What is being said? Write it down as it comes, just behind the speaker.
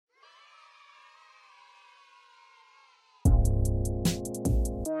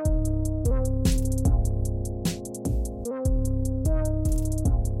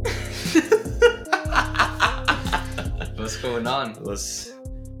What's going on? Let's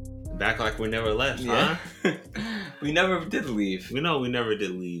back like we never left, Yeah. huh? We never did leave. We know we never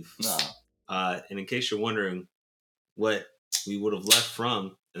did leave. No. And in case you're wondering what we would have left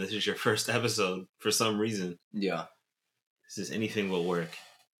from, and this is your first episode for some reason, Yeah. this is Anything But Work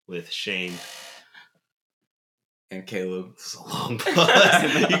with Shane. And Caleb. It's a long pause.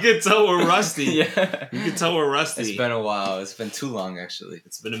 You can tell we're rusty. Yeah. You can tell we're rusty. It's been a while. It's been too long, actually.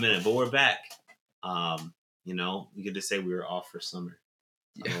 It's been a minute, but we're back. We get to say we were off for summer.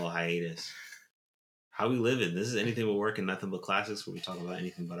 A little hiatus. How we living? This is Anything But Work and Nothing But Classics, where we talk about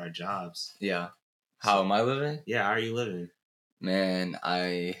anything but our jobs. Yeah. How am I living? Yeah, how are you living? Man,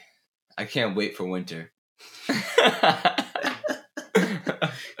 I can't wait for winter. You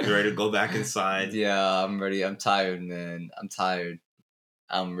ready to go back inside? Yeah, I'm ready. I'm tired, man. I'm tired.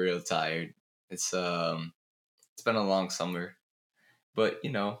 I'm real tired. It's been a long summer. But,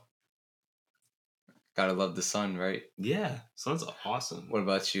 gotta love the sun, right? Yeah, sun's awesome. What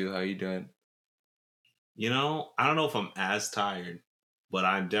about you? How are you doing? I don't know if I'm as tired, but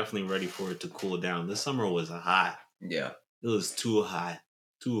I'm definitely ready for it to cool down. This summer was hot. Yeah. It was too hot.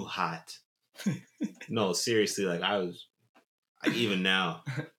 Too hot. No, seriously, even now,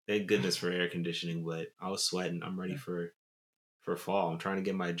 thank goodness for air conditioning, but I was sweating. I'm ready for fall. I'm trying to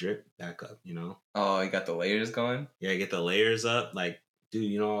get my drip back up, Oh, you got the layers going? Yeah, get the layers up.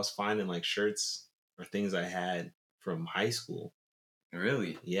 Dude, I was finding shirts or things I had from high school.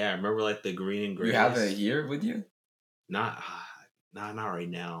 Really? Yeah, I remember the green and gray. You have it here with you? Not right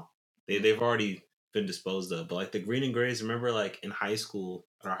now. They've already been disposed of. But the green and grays, remember in high school,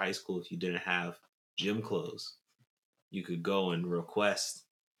 at our high school, if you didn't have gym clothes, you could go and request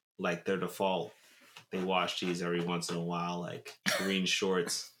their default. They wash these every once in a while, green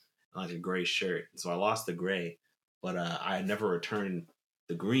shorts, and a gray shirt. So I lost the gray, but I had never returned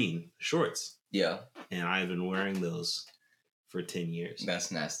the green shorts. Yeah. And I've been wearing those for 10 years.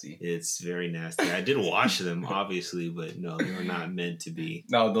 That's nasty. It's very nasty. I did wash them, obviously, but no, they were not meant to be.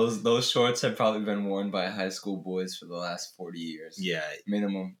 No, those shorts have probably been worn by high school boys for the last 40 years. Yeah.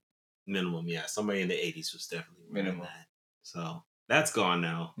 Minimum, yeah. Somebody in the 80s was definitely wearing minimum. that. So that's gone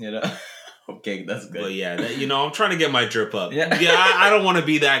now. Okay, that's good. But yeah, I'm trying to get my drip up. Yeah, I don't want to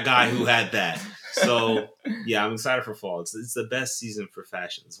be that guy who had that. So yeah, I'm excited for fall. It's the best season for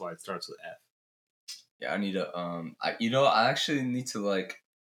fashion. That's why it starts with F. Yeah, I need to I actually need to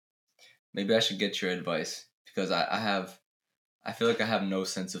maybe I should get your advice because I feel like I have no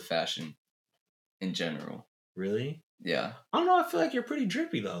sense of fashion in general. Really? Yeah. I don't know, I feel like you're pretty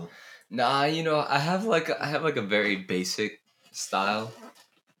drippy though. Nah, I have a very basic style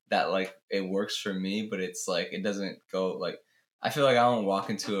that it works for me, but it's it doesn't go I feel like I don't walk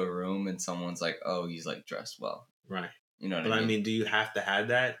into a room and someone's like, "Oh, he's dressed well." Right. You know what but I mean? I mean, do you have to have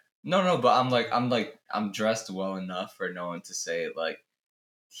that? No, but I'm dressed well enough for no one to say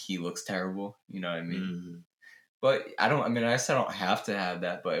he looks terrible. You know what I mean? Mm-hmm. But I guess I don't have to have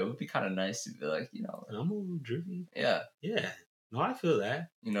that, but it would be kind of nice to be I'm a little drippy. Yeah. Yeah. No, I feel that.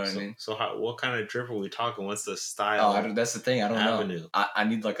 You know what I mean? So what kind of drip are we talking? What's the style? Oh, that's the thing. I don't avenue? know. I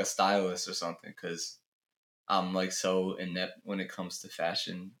need a stylist or something because I'm so inept when it comes to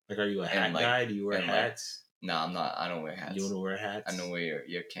fashion. Are you a hat guy? Do you wear hats? No, I'm not. I don't wear hats. You want to wear hats? I don't wear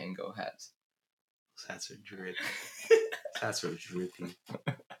your Kango hats. Those hats are drippy. Those hats are drippy.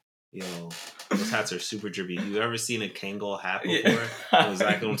 Yo, those hats are super drippy. You ever seen a Kangol hat before? Yeah.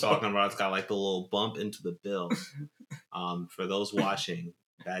 Exactly what I'm talking about. It's got the little bump into the bill. For those watching,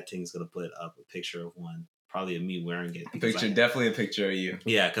 Bad Thing's gonna put up a picture of one, probably of me wearing it. Definitely a picture of you.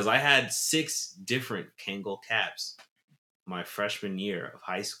 Yeah, because I had 6 different Kangol caps my freshman year of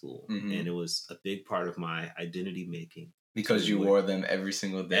high school, and it was a big part of my identity making. Because you wore them every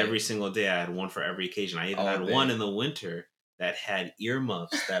single day. Every single day, I had one for every occasion. I even had one in the winter that had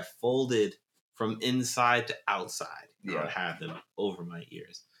earmuffs that folded from inside to outside. Yeah. I would have them over my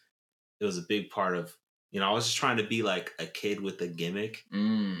ears. It was a big part of, I was just trying to be a kid with a gimmick.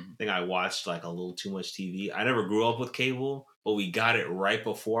 I think I watched a little too much TV. I never grew up with cable, but we got it right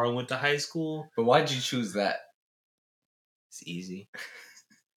before I went to high school. But why'd you choose that? It's easy.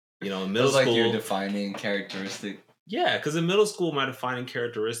 In middle school. Your defining characteristic. Yeah, because in middle school, my defining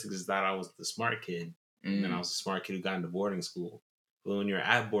characteristic is that I was the smart kid. And then I was a smart kid who got into boarding school. But when you're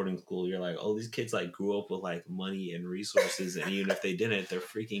at boarding school, you're oh, these kids grew up with money and resources, and even if they didn't, they're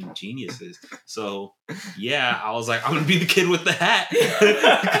freaking geniuses. So yeah, I was I'm gonna be the kid with the hat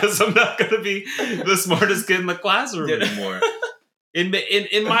because I'm not gonna be the smartest kid in the classroom anymore.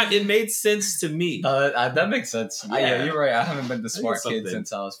 It made sense to me. That makes sense. Yeah. You're right. I haven't been the smart kid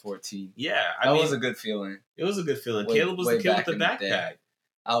since I was 14. Yeah, that was a good feeling. It was a good feeling. Caleb was the kid with the backpack.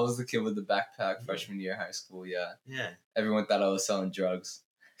 I was the kid with the backpack freshman year of high school. Yeah, Yeah. everyone thought I was selling drugs.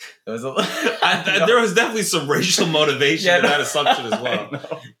 It was There was definitely some racial motivation in that assumption as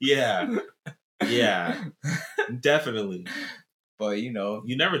well. Yeah, Yeah, definitely. But you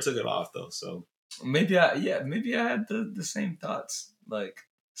never took it off though, so maybe I had the same thoughts, like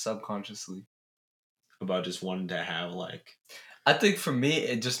subconsciously, about just wanting to have like. I think for me,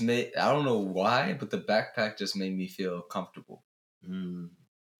 it just made, I don't know why, but the backpack just made me feel comfortable. And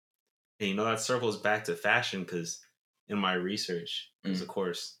that circles back to fashion because in my research, because of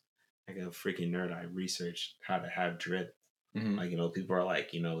course, like a freaking nerd, I researched how to have drip. Mm-hmm. Like, people are like,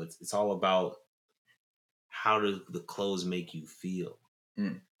 it's all about how do the clothes make you feel.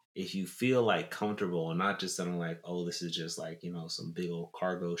 If you feel like comfortable and not just something like, oh, this is just like, some big old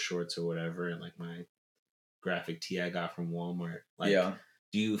cargo shorts or whatever, and like my graphic tee I got from Walmart. Like,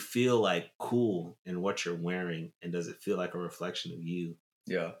 do you feel like cool in what you're wearing, and does it feel like a reflection of you?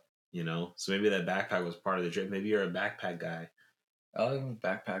 Yeah. So maybe that backpack was part of the trip. Maybe you're a backpack guy. I'm a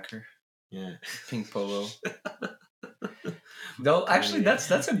backpacker. Yeah. Pink polo. No, actually, that's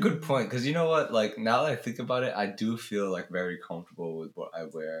a good point, because you know what? Like, now that I think about it, I do feel like very comfortable with what I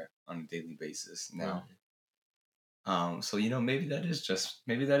wear on a daily basis now. So maybe that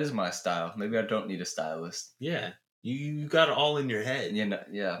is my style. Maybe I don't need a stylist. Yeah. You got it all in your head.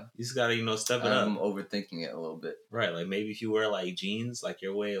 Yeah. You just gotta, step it up. I'm overthinking it a little bit. Right. Like maybe if you wear like jeans, like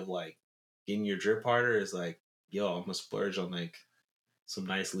your way of like getting your drip harder is like, yo, I'm gonna splurge on like some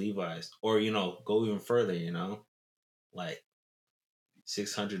nice Levi's. Or, go even further, like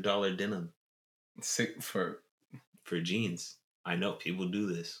 $600 denim. For jeans. I know people do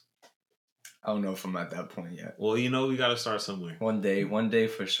this. I don't know if I'm at that point yet. Well, we gotta start somewhere. One day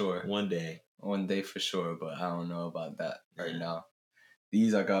for sure. One day for sure, but I don't know about that right now.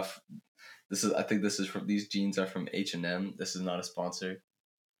 These I got. I think this is from, these jeans are from H&M. This is not a sponsor.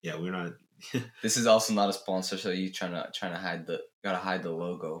 Yeah, we're not. This is also not a sponsor, so you trying to gotta hide the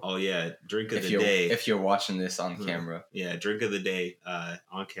logo. Oh yeah, drink of the day. If you're watching this on camera. Yeah, drink of the day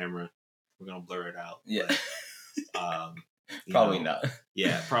on camera. We're gonna blur it out. Yeah. But, probably not.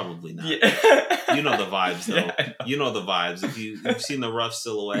 Yeah, probably not. Yeah. You know the vibes though. Yeah, you know the vibes. If you've seen the rough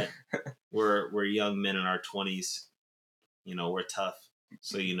silhouette, we're young men in our 20s. We're tough.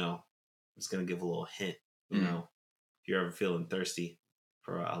 So I'm just gonna give a little hint. If you're ever feeling thirsty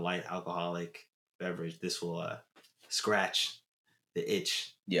for a light alcoholic beverage, this will scratch the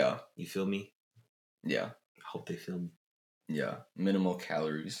itch. Yeah. You feel me? Yeah. I hope they feel me. Yeah. Minimal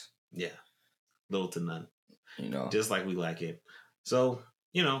calories. Yeah. Little to none. Just like we like it. So,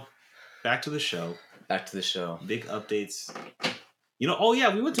 back to the show. Big updates. Oh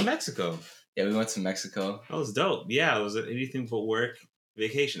yeah, we went to Mexico. Yeah, we went to Mexico. That was dope. Yeah, it was anything but work.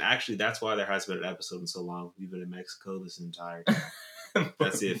 Vacation. Actually, that's why there has been an episode in so long. We've been in Mexico this entire time.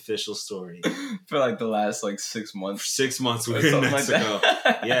 That's the official story. For like the last 6 months. 6 months we were in Mexico.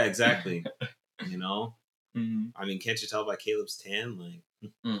 Like yeah, exactly. Mm-hmm. I mean, can't you tell by Caleb's tan?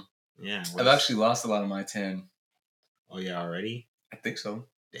 Yeah. I've actually lost a lot of my tan. Oh yeah, already? I think so.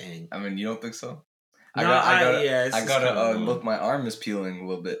 Dang. I mean, you don't think so? No, I gotta look. My arm is peeling a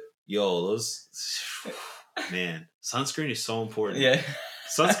little bit. Yo, those man, sunscreen is so important. Yeah,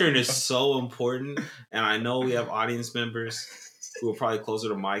 sunscreen is so important, and I know we have audience members who are probably closer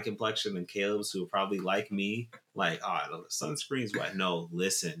to my complexion than Caleb's, who are probably like me, like, sunscreen's what? No,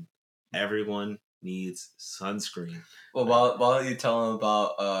 listen, everyone needs sunscreen. Well, while you tell them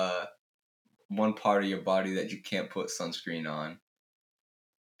about one part of your body that you can't put sunscreen on,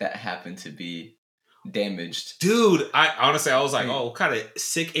 that happened to be damaged. Dude, I was like, what kind of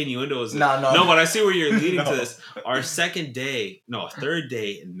sick innuendo is this? No, but I see where you're leading to this. Our third day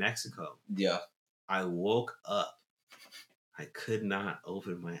in Mexico. Yeah. I woke up. I could not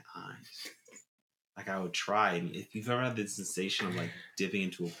open my eyes. Like I would try. And if you've ever had the sensation of dipping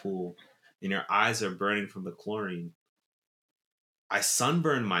into a pool and your eyes are burning from the chlorine, I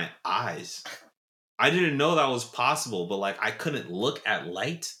sunburned my eyes. I didn't know that was possible, but I couldn't look at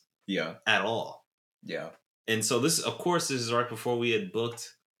light at all. Yeah. And so this is right before we had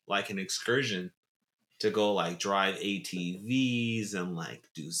booked an excursion to go drive ATVs and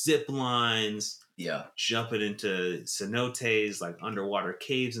do zip lines. Yeah. Jumping into cenotes, underwater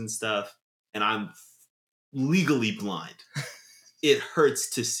caves and stuff. And I'm legally blind. It hurts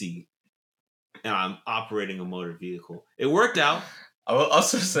to see. And I'm operating a motor vehicle. It worked out. I will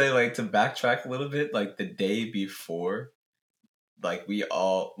also say, to backtrack a little bit, the day before, we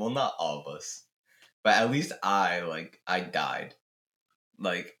all, well, not all of us, but at least I died.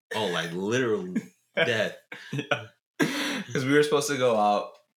 Literally death. Because we were supposed to go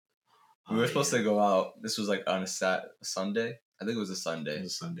out. This was on a Sunday, I think it was a It Sunday.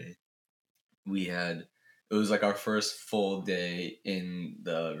 was Sunday. It was like our first full day in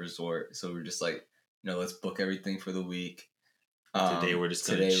the resort. So we were just like, let's book everything for the week. Today we're just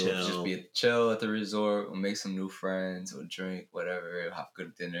gonna We'll chill. just be chill at the resort. We'll make some new friends. We'll drink, whatever. We'll have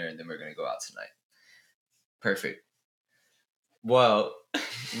good dinner, and then we're gonna go out tonight. Perfect. Well,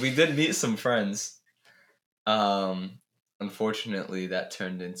 we did meet some friends. Unfortunately, that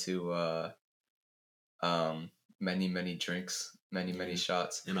turned into many drinks, many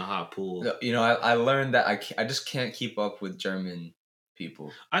shots in a hot pool. I learned that I just can't keep up with German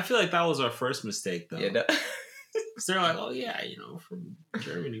people. I feel like that was our first mistake, though. Yeah. Because they're like, oh yeah, from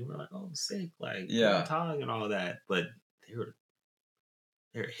Germany. We're like, oh, sick, like Tag and all that. But they were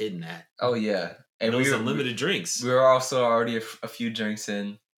hitting that. Oh yeah, and it was unlimited drinks. We were also already a few drinks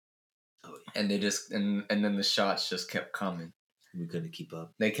in. Oh yeah. And they just and then the shots just kept coming. We couldn't keep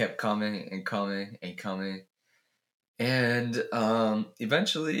up. They kept coming and coming and coming. And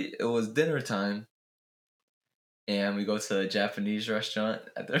eventually it was dinner time. And we go to a Japanese restaurant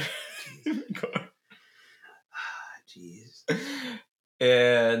at the Jeez.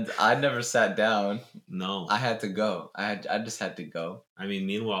 And I never sat down. No. I had to go. I just had to go. I mean,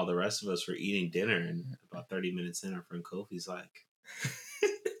 meanwhile, the rest of us were eating dinner, and about 30 minutes in, our friend Kofi's like,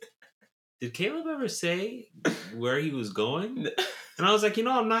 did Caleb ever say where he was going? And I was like,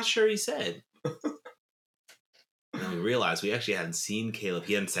 I'm not sure he said. And then we realized we actually hadn't seen Caleb.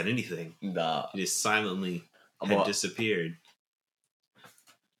 He hadn't said anything. Nah. He just silently had disappeared.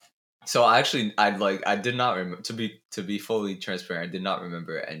 So I did not remember, to be fully transparent, I did not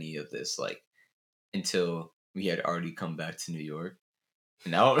remember any of this until we had already come back to New York.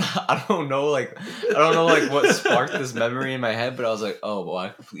 And I don't know what sparked this memory in my head, but I was like, oh well, I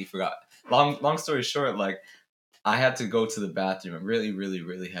completely forgot. Long story short, I had to go to the bathroom. I really, really,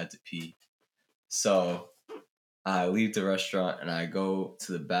 really had to pee. So I leave the restaurant and I go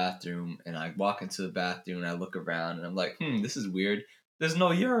to the bathroom and I walk into the bathroom and I look around and I'm like, this is weird. There's no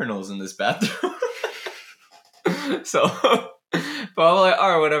urinals in this bathroom. So, but I'm like,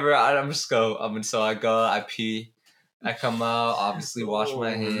 all right, whatever. I'm just go. So I go, I pee, I come out, obviously wash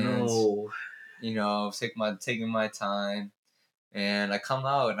my hands. No. Taking my time, and I come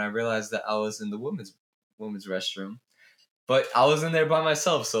out and I realized that I was in the women's restroom, but I was in there by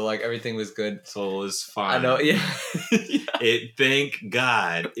myself, so everything was good. So it was fine. I know, yeah. Thank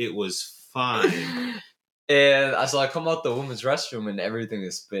God, it was fine. And so I come out the women's restroom and everything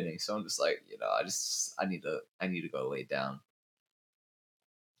is spinning. So I'm just like, I need to go lay down.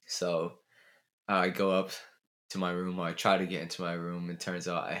 So I go up to my room, or I try to get into my room, and turns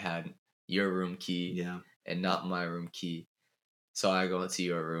out I had your room key and not my room key. So I go into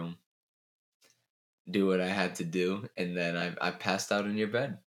your room, do what I had to do, and then I passed out in your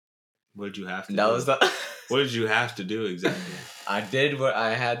bed. What did you have to do? What did you have to do exactly? I did what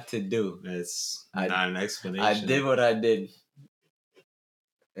I had to do. It's not an explanation. I did what I did.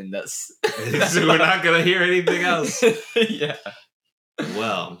 And that's so we're not going to hear anything else. Yeah.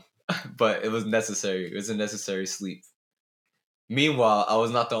 Well. But it was necessary. It was a necessary sleep. Meanwhile, I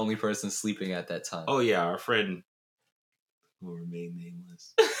was not the only person sleeping at that time. Oh, yeah. Our friend, who will remain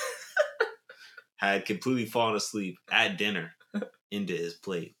nameless, had completely fallen asleep at dinner into his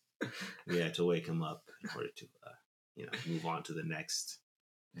plate. We had to wake him up in order to, move on to the next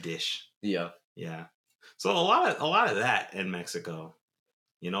dish. Yeah. Yeah. So a lot of that in Mexico.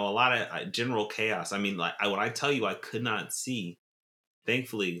 A lot of general chaos. I mean, when I tell you I could not see,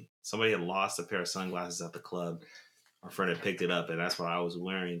 thankfully somebody had lost a pair of sunglasses at the club. Our friend had picked it up, and that's what I was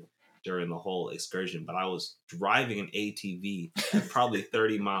wearing during the whole excursion. But I was driving an ATV at probably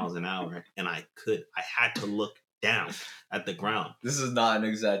 30 miles an hour, and I had to look down at the ground. This is not an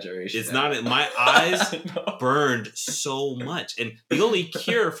exaggeration. It's not. My eyes burned so much. And the only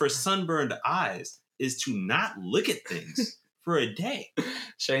cure for sunburned eyes is to not look at things for a day.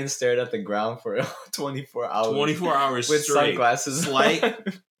 Shane stared at the ground for 24 hours. 24 hours with straight. Sunglasses. Slight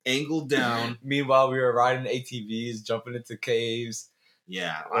angle down. Meanwhile, we were riding ATVs, jumping into caves.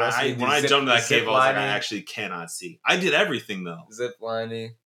 Yeah. When I jumped in that cave, I was like, I actually cannot see. I did everything, though. Zip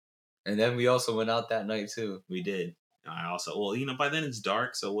lining. And then we also went out that night, too. We did. I also, by then it's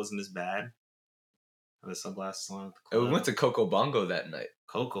dark, so it wasn't as bad. I had the sunglasses on at the club. And we went to Coco Bongo that night.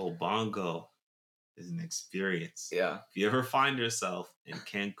 Coco Bongo is an experience. Yeah. If you ever find yourself in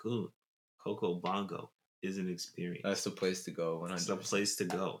Cancun, Coco Bongo is an experience. That's the place to go. 100%. That's the place to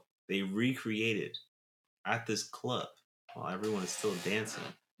go. They recreated at this club while everyone is still dancing.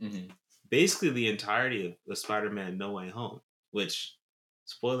 Mm-hmm. Basically the entirety of the Spider-Man No Way Home, which,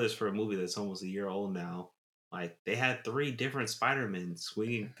 spoilers for a movie that's almost a year old now, they had 3 different Spider-Men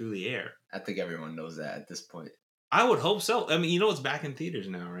swinging through the air. I think everyone knows that at this point. I would hope so. I mean, it's back in theaters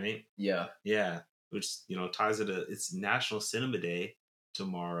now, right? Yeah. Yeah, which ties it to it's National Cinema Day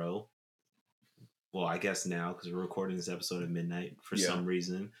tomorrow. Well, I guess now because we're recording this episode at midnight for some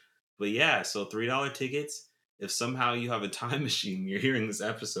reason. But yeah, so $3 tickets. If somehow you have a time machine, you're hearing this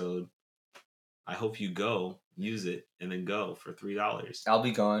episode, I hope you go, use it, and then go for $3. I'll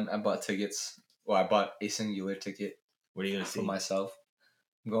be going. I bought tickets. Well, I bought a singular ticket. What are you gonna see? For myself?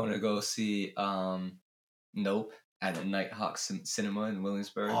 I'm going to go see Nope at the Nighthawk Cinema in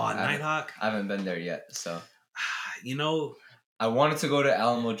Williamsburg. Oh, Nighthawk! I haven't been there yet, so I wanted to go to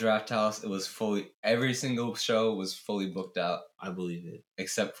Alamo Drafthouse. It was every single show was fully booked out. I believe it,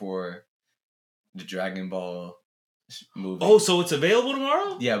 except for the Dragon Ball movie. Oh, so it's available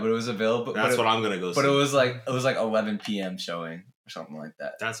tomorrow? Yeah, but it was available. That's what I'm gonna go see. But it was like 11 p.m. showing or something like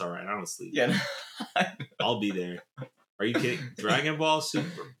that. That's all right. I don't sleep. Yeah, I'll be there. Are you kidding? Dragon Ball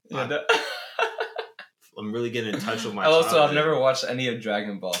Super. Yeah, I'm really getting in touch with my. I've never watched any of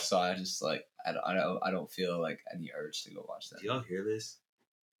Dragon Ball, so I just I don't feel like any urge to go watch that. Do y'all hear this?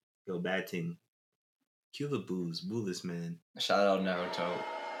 Yo, bad thing. Cue the boos. Boo this man. Shout out Naruto.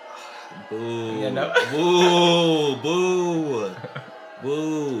 Boo. Yeah, no. Boo. Boo.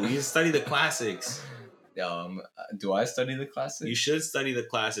 Boo. You study the classics. Do I study the classics? You should study the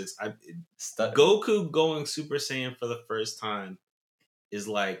classics. Goku going Super Saiyan for the first time is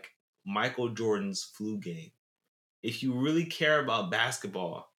like Michael Jordan's flu game. If you really care about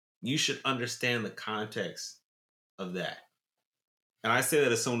basketball, you should understand the context of that. And I say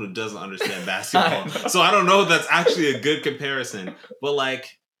that as someone who doesn't understand basketball. So I don't know if that's actually a good comparison. But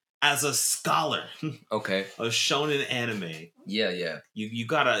like, as a scholar okay. of shonen anime. Yeah. You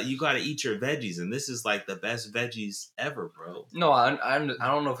gotta eat your veggies, and this is like the best veggies ever, bro. No, I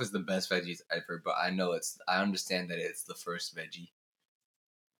don't know if it's the best veggies ever, but I understand that it's the first veggie.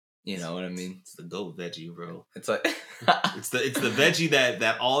 You know what I mean? It's the goat veggie, bro. It's like it's the veggie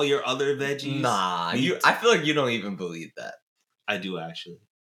that all your other veggies. Nah, I feel like you don't even believe that. I do actually.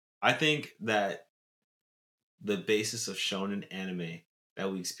 I think that the basis of shonen anime that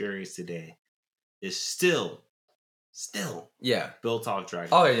we experience today is still built off Dragon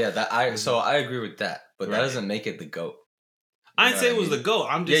Ball. Oh yeah, so I agree with that, but that doesn't make it the GOAT. I didn't say it was the GOAT.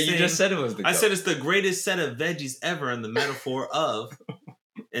 I'm just saying, you just said it was the GOAT. I said it's the greatest set of veggies ever in the metaphor of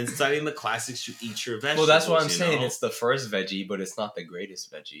and studying the classics, you eat your vegetables. Well, that's what I'm saying. It's the first veggie, but it's not the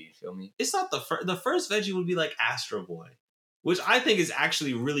greatest veggie. You feel me? It's not the first veggie would be like Astro Boy, which I think is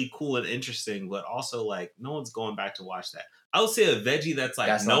actually really cool and interesting, but also like no one's going back to watch that. I would say a veggie that's like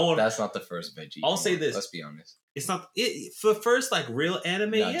that's not the first veggie. I'll say this. Let's be honest. It's not for the first like real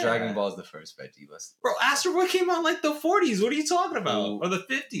anime. No, yeah. Dragon Ball is the first veggie. Bro, Astro Boy came out in like the 40s. What are you talking about? Or the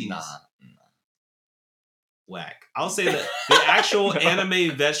 50s? Nah. Whack. I'll say that the actual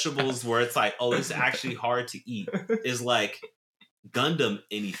anime vegetables where it's like, oh, it's actually hard to eat is like Gundam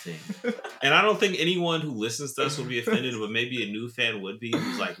anything. And I don't think anyone who listens to us would be offended, but maybe a new fan would be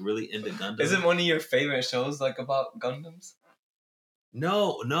who's like really into Gundam. Is it one of your favorite shows like about Gundams?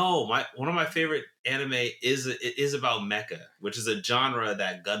 No. One of my favorite anime is about mecha, which is a genre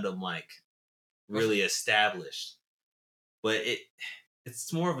that Gundam like really established. But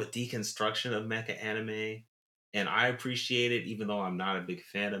it's more of a deconstruction of mecha anime. And I appreciate it, even though I'm not a big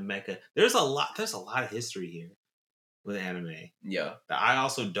fan of mecha. There's a lot of history here with anime. Yeah. That I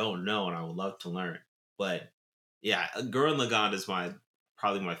also don't know and I would love to learn. But yeah, Gurren Lagann is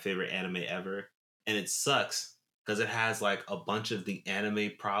probably my favorite anime ever. And it sucks because it has like a bunch of the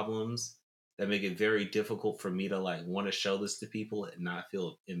anime problems that make it very difficult for me to like want to show this to people and not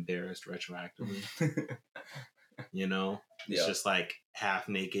feel embarrassed retroactively. It's just like half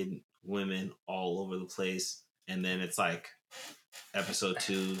naked women all over the place. And then it's like episode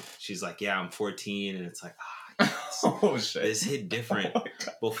 2, she's like, yeah, I'm 14. And it's like, oh shit. This hit different.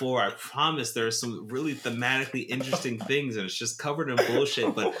 Before, I promise there are some really thematically interesting things and it's just covered in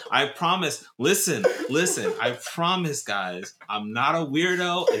bullshit. But I promise, listen, I promise, guys, I'm not a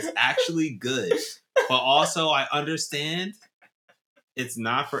weirdo. It's actually good. But also, I understand it's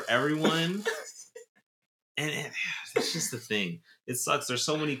not for everyone. And it's just the thing. It sucks. There's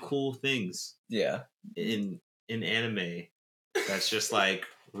so many cool things. Yeah. In anime that's just like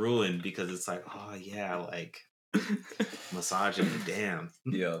ruined because it's like, oh yeah, like misogyny, damn.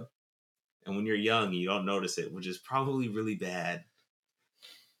 Yeah. And when you're young, you don't notice it, which is probably really bad.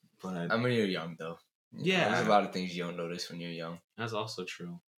 But I mean, you're young though. Yeah. There's a lot of things you don't notice when you're young. That's also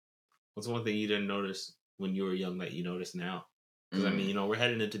true. What's one thing you didn't notice when you were young that you notice now? Because I mean, we're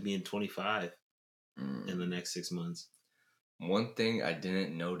heading into being 25 in the next 6 months. One thing I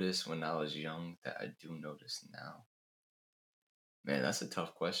didn't notice when I was young that I do notice now. Man, that's a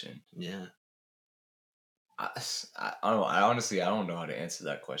tough question. Yeah. I don't know. I don't know how to answer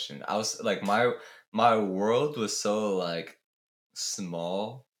that question. I was like my world was so like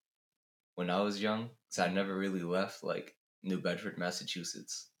small when I was young, so I never really left like New Bedford,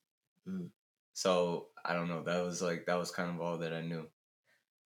 Massachusetts. Mm. So I don't know. That was kind of all that I knew.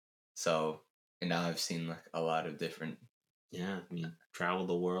 So and now I've seen like a lot of different Yeah, I mean, travel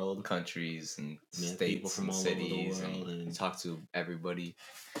the world, countries and met people states from and all over the cities world, and and talk to everybody.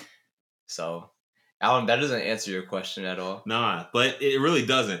 So Alan, that doesn't answer your question at all. nah, but it really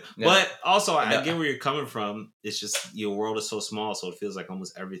doesn't. Yeah. But also, I No. get where you're coming from. It's just your world is so small, so it feels like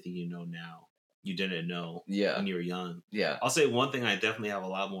almost everything you know now you didn't know Yeah. when you were young. Yeah. I'll say one thing I definitely have a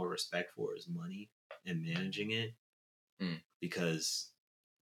lot more respect for is money and managing it, because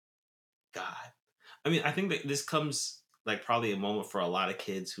God, I mean, I think that this comes like probably a moment for a lot of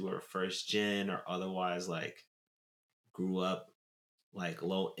kids who are first gen or otherwise like grew up like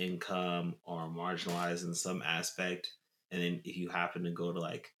low income or marginalized in some aspect, and then if you happen to go to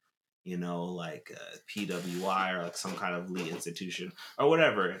like, you know, like PWI or like some kind of elite institution or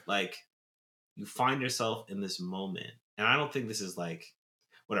whatever, like you find yourself in this moment, and I don't think this is like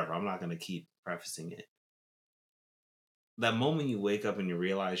whatever. I'm not gonna keep prefacing it. That moment you wake up and you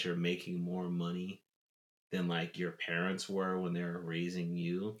realize you're making more money than like your parents were when they were raising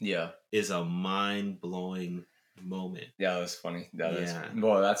you Yeah. is a mind blowing moment. Yeah, that's funny. Yeah.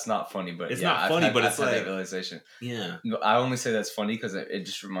 Well, that's not funny, but It's yeah, not funny, but I've it's had like that realization. yeah. No, I only say that's funny because it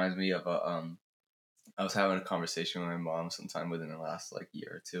just reminds me of a I was having a conversation with my mom sometime within the last like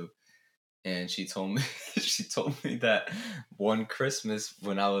year or two, and she told me she told me that one Christmas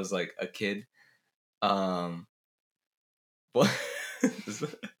when I was like a kid, what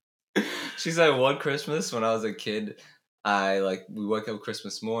she said one Christmas when I was a kid, I like we woke up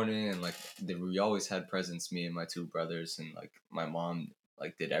Christmas morning and like we always had presents, me and my two brothers, and like my mom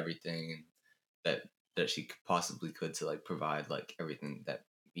like did everything and that she possibly could to like provide like everything that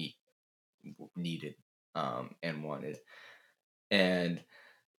we needed and wanted. And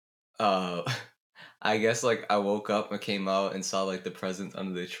uh I guess like I woke up and came out and saw like the presents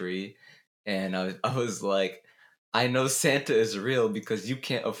under the tree, and I was like, I know Santa is real because you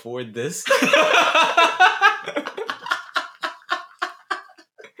can't afford this.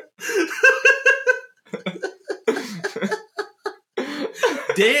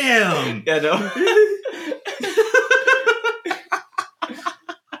 Damn. Yeah, no.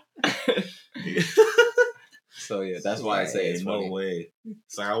 So yeah, that's why I say it's no funny. way.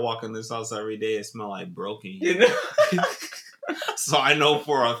 It's like I walk in this house every day, it smell like broken. You know? So I know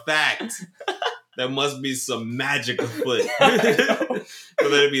for a fact there must be some magic afoot. For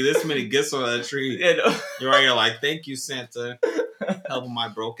there to be this many gifts on that tree. You know? You're right here like, thank you, Santa. Helping my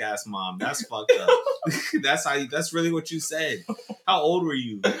broke ass mom. That's fucked up. That's really what you said. How old were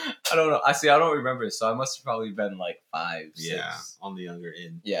you? I don't know. I don't remember. So I must have probably been like 5, 6. Yeah, on the younger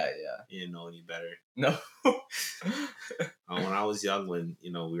end. Yeah. You didn't know any better. No. When I was young, when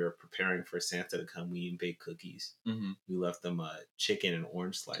we were preparing for Santa to come, we even baked cookies. Mm-hmm. We left them chicken and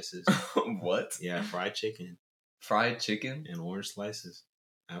orange slices. What? Yeah, fried chicken. Fried chicken and orange slices.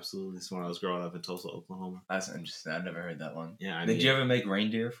 Absolutely. This is when I was growing up in Tulsa, Oklahoma. That's interesting. I've never heard that one. Yeah. Did you ever make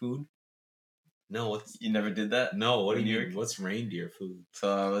reindeer food? No. You never did that? No. What do you mean? What's reindeer food? So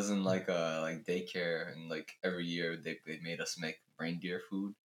I was in like daycare, and like every year they made us make reindeer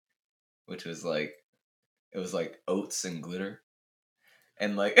food, which was like it was like oats and glitter,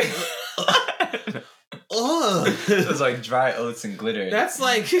 and like it was like dry oats and glitter. That's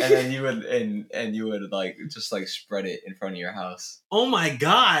like and then you would like just like spread it in front of your house. Oh my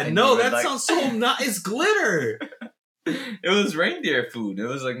God! And no, that sounds so not. It's glitter. It was reindeer food. It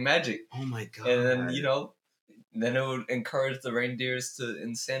was like magic. Oh my God! And then then it would encourage the reindeers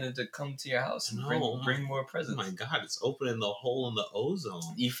and Santa to come to your house and bring more presents. Oh my God! It's opening the hole in the ozone.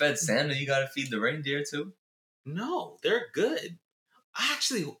 You fed Santa. You gotta feed the reindeer too. No, they're good.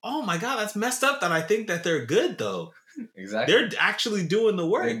 Actually, oh my God, that's messed up that I think that they're good though. Exactly. They're actually doing the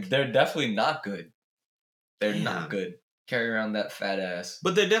work. They're definitely not good. They're not good. Carry around that fat ass.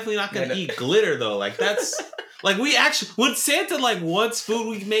 But they're definitely not gonna eat glitter though. Like that's like we actually when Santa like wants food,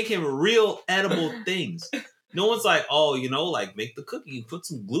 we make him real edible things. No one's like, oh, like make the cookie and put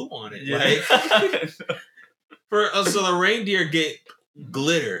some glue on it. Yeah. Like so the reindeer get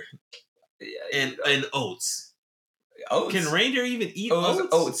glitter and oats. Oats? Can reindeer even eat oats?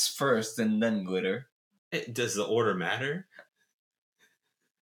 Oats first and then glitter. Does the order matter?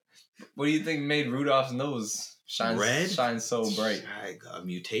 What do you think made Rudolph's nose shine so bright? A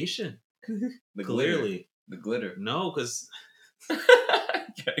mutation. The Clearly. The glitter. No, because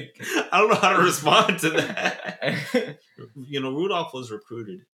I don't know how to respond to that. Rudolph was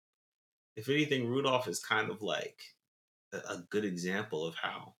recruited if anything, Rudolph is kind of like a good example of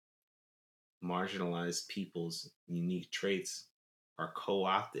how marginalized people's unique traits are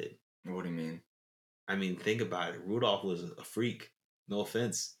co-opted. What do you mean? I mean, think about it. Rudolph was a freak. No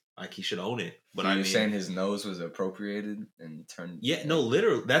offense. Like, he should own it. But You're saying his nose was appropriated and turned. Yeah, no,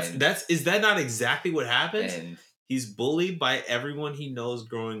 literally. Is that not exactly what happens? And he's bullied by everyone he knows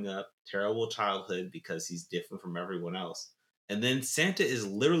growing up. Terrible childhood because he's different from everyone else. And then Santa is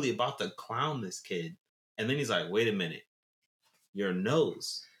literally about to clown this kid. And then he's like, wait a minute. Your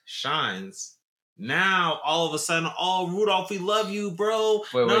nose shines. Now, all of a sudden, oh, Rudolph, we love you, bro.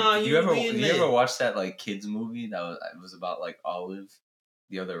 Wait, you ever watch that like kids movie that was about like Olive,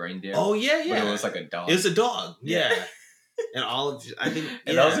 the other reindeer? Oh yeah. But it was like a dog. It was a dog. Yeah. And Olive, I think,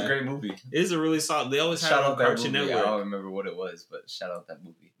 and that was a great movie. It is a really solid. They always had it on Cartoon Network. I don't remember what it was, but shout out that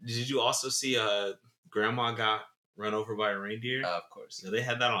movie. Did you also see Grandma got run over by a reindeer? Of course. They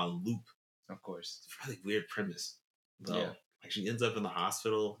had that on loop. Of course. It's a really weird premise. Though. Yeah. Like, she ends up in the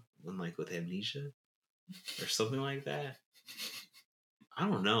hospital with amnesia or something like that. I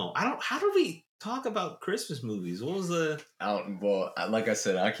don't know. How do we talk about Christmas movies? What was the... like I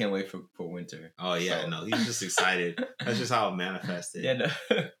said, I can't wait for winter. Oh, yeah. So. No, he's just excited. That's just how it manifested. Yeah, no.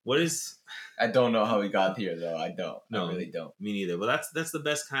 What is... I don't know how we got here, though. I don't. No, I really don't. Me neither. But that's the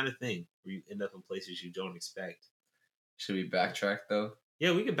best kind of thing, where you end up in places you don't expect. Should we backtrack, though?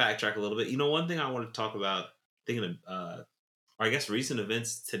 Yeah, we could backtrack a little bit. You know, one thing I want to talk about, thinking of, or I guess recent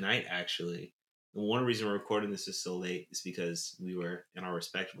events tonight, actually. And one reason we're recording this is so late is because we were in our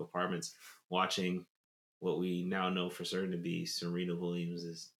respective apartments watching what we now know for certain to be Serena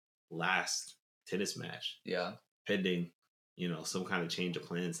Williams' last tennis match. Yeah. Pending, some kind of change of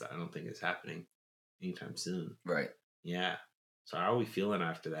plans that I don't think is happening anytime soon. Right. Yeah. So how are we feeling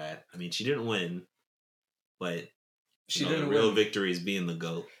after that? I mean, she didn't win, but she didn't the real victory is being the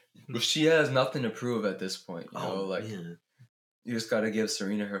GOAT. Well, she has nothing to prove at this point. Man. You just got to give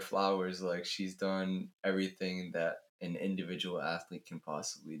Serena her flowers. Like, she's done everything that an individual athlete can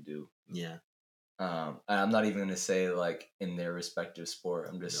possibly do. Yeah. And I'm not even going to say, like, in their respective sport.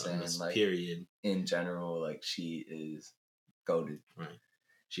 I'm just saying, like, period. In general, like, she is goated. Right.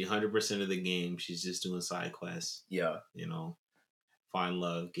 She 100% of the game. She's just doing side quests. Yeah. Find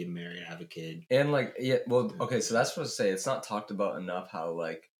love, get married, have a kid. And, like, yeah, well, okay, so that's what I say. It's not talked about enough how,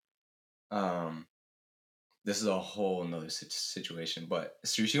 like, this is a whole nother situation, but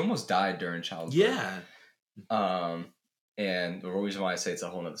she almost died during childbirth. Yeah. And the reason why I say it's a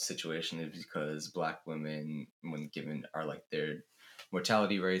whole nother situation is because Black women, when given, are like their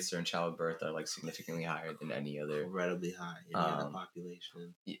mortality rates during childbirth are like significantly higher than any other. Incredibly high in the other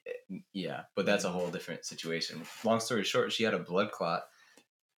population. Yeah, but that's a whole different situation. Long story short, she had a blood clot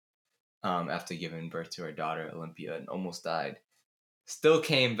after giving birth to her daughter, Olympia, and almost died. Still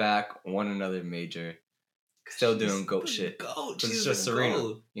came back, won another major. Still doing goat shit. Goat. She's just Serena.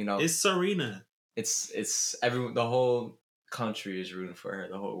 Goat. It's Serena. It's everyone. The whole country is rooting for her.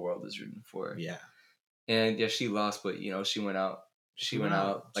 The whole world is rooting for her. Yeah. And yeah, she lost, but she went out. She went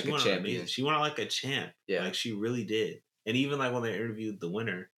out like a champion. She went out like a champ. Yeah. Like, she really did. And even like when they interviewed the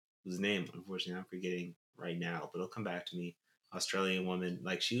winner, whose name unfortunately I'm forgetting right now, but it'll come back to me. Australian woman,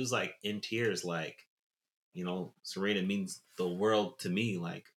 like, she was like in tears, like, Serena means the world to me.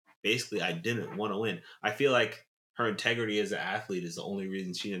 Like, basically, I didn't want to win. I feel like her integrity as an athlete is the only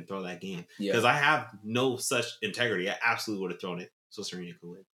reason she didn't throw that game. Because I have no such integrity. I absolutely would have thrown it so Serena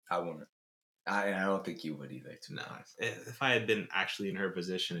could win. I wouldn't. I don't think you would either. No. If I had been actually in her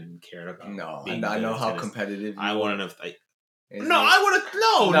position and cared about I know how competitive I wouldn't have. I would have. No. I would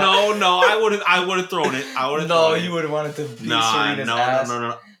have thrown it. I would have. No, you would have wanted to beat Serena's ass.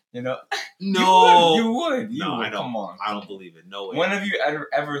 No. No, you would. No, I don't. Come on. I don't believe it. No way. When have you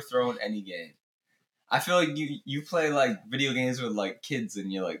ever thrown any game? I feel like you play like video games with like kids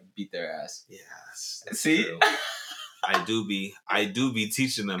and you like beat their ass. Yeah. See, true. I do be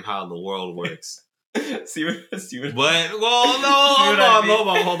teaching them how the world works. see what? But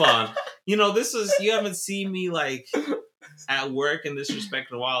no, hold on. You haven't seen me like at work in this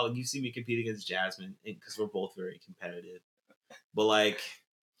respect in a while. You see me compete against Jasmine because we're both very competitive. But like,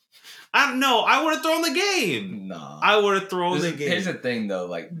 I don't know. I would have thrown the game. No, I would have thrown the game. Here's the thing, though.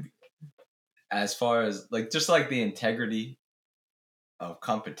 Like, as far as like just like the integrity of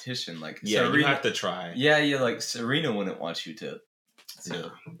competition, like Serena, you have to try. Yeah, like Serena wouldn't want you to. No,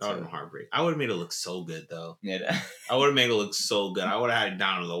 that would have been heartbreak. I would have made it look so good, though. Yeah, I would have made it look so good. I would have had it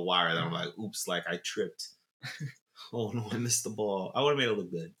down to the wire. Then I'm like, oops, like I tripped. Oh no, I missed the ball. I would have made it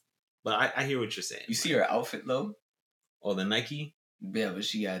look good. But I hear what you're saying. You see her outfit though? Oh, the Nike. Yeah, but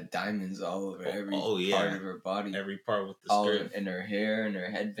she got diamonds all over every Oh, yeah. part of her body. Every part with the all skirt. in her hair and her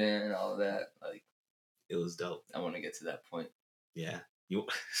headband, all that. Like, It was dope. I want to get to that point. Yeah. You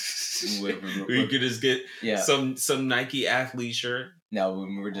we could just get yeah. some Nike athlete shirt. Now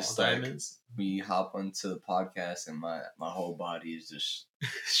when we're just all like diamonds. We hop onto the podcast and my whole body is just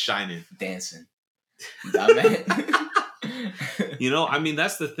shining, dancing. You know, I mean,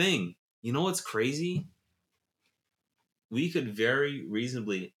 that's the thing. You know what's crazy? We could very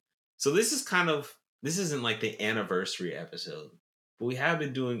reasonably. So this isn't like the anniversary episode, but we have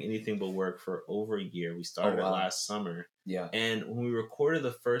been doing anything but work for over a year. We started it last summer. Yeah. And when we recorded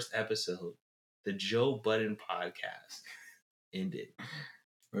the first episode, the Joe Budden podcast ended.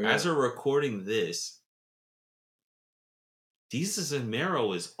 Really? As we're recording this, Jesus and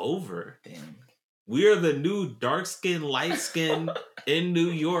Mero is over. Damn. We are the new dark skin, light skin in New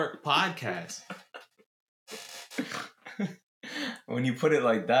York podcast. When you put it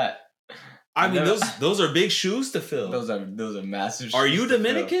like that, I mean, those are big shoes to fill. Those are massive shoes. Are you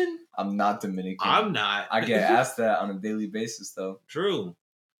Dominican? I'm not Dominican. I'm not. I get asked that on a daily basis, though. True.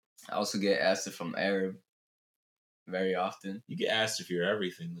 I also get asked if I'm Arab very often. You get asked if you're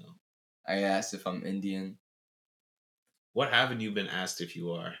everything, though. I get asked if I'm Indian. What haven't you been asked if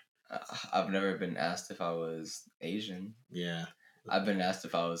you are? I've never been asked if I was Asian. Yeah. I've been asked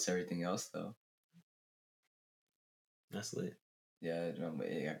if I was everything else, though. That's lit. Yeah,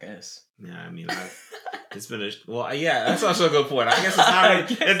 I guess. Yeah, I mean, it's been that's also a good point. I guess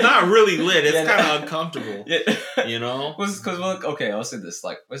it's not really lit. It's kind of uncomfortable. Yeah. You know? Okay, I'll say this.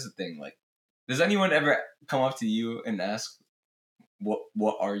 Like, what's the thing? Like, does anyone ever come up to you and ask,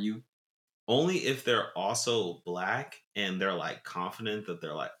 what are you? Only if they're also black and they're like confident that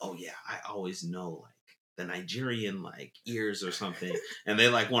they're like, oh yeah, I always know like the Nigerian like ears or something, and they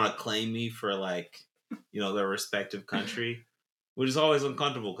like want to claim me for like, you know, their respective country, which is always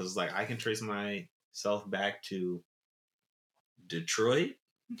uncomfortable because like I can trace myself back to Detroit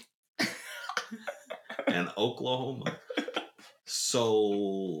and Oklahoma.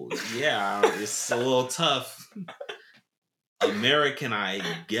 So yeah, it's a little tough. American, I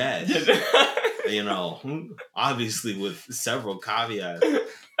guess. You know, obviously with several caveats.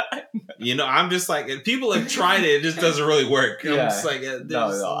 You know, I'm just like, people have tried it, it just doesn't really work. Yeah. I'm just like,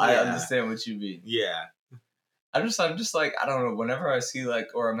 I understand what you mean. Yeah. I'm just like, I don't know, whenever I see like,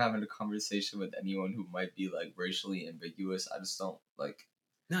 or I'm having a conversation with anyone who might be like racially ambiguous, I just don't like.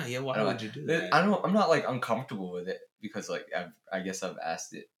 No, yeah, why would you do that? I'm not like uncomfortable with it because like, I guess I've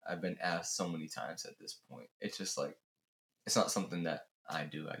asked it. I've been asked so many times at this point. It's just like, it's not something that I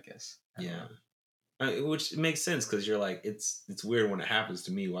do, I guess. Yeah. Which makes sense because you're like, it's weird when it happens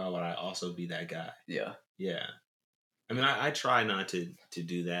to me. Why would I also be that guy? Yeah. Yeah. I mean, I try not to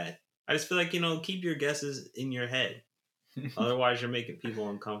do that. I just feel like, you know, keep your guesses in your head. Otherwise, you're making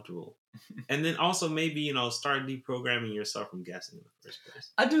people uncomfortable. And then also maybe, you know, start deprogramming yourself from guessing in the first place.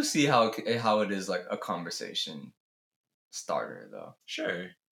 I do see how it is like a conversation starter, though. Sure.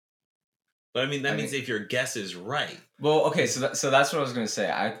 But I mean, that means if your guess is right. Well, okay, so that's what I was gonna say.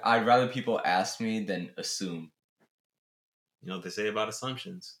 I'd rather people ask me than assume. You know what they say about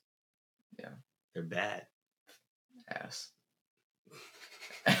assumptions? Yeah, they're bad. Ass.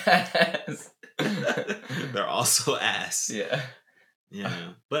 They're also ass. Yeah.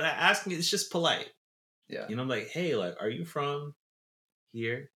 Yeah, but asking, it's just polite. Yeah. You know, like, hey, like, are you from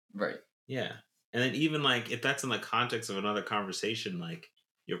here? Right. Yeah, and then even like if that's in the context of another conversation, like,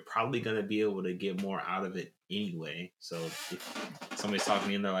 you're probably going to be able to get more out of it anyway. So if somebody's talking to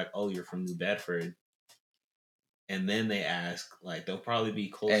you and they're like, oh, you're from New Bedford, and then they ask, like, they'll probably be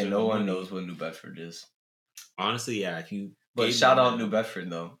closer. And no one knows what New Bedford is. Honestly, yeah. If you, but shout out New Bedford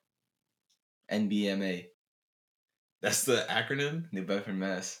though. NBMA. That's the acronym. New Bedford,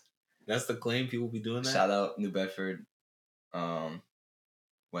 Mass. That's the claim. People be doing that. Shout out New Bedford,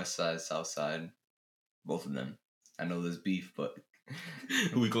 West Side, South Side, both of them. I know there's beef, but.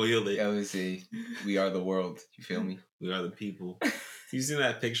 We go heal it. Yeah, we see. We are the world. You feel me? We are the people. You seen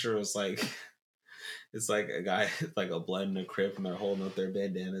that picture? It's like a guy, like a blood and a crip, and they're holding up their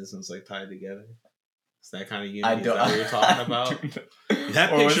bandanas and it's like tied together. It's that kind of unity. Is that what you're talking about? That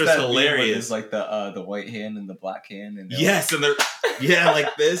picture is hilarious. It's like the white hand and the black hand, and yes, and they're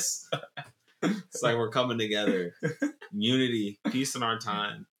like this. It's like we're coming together, unity, peace in our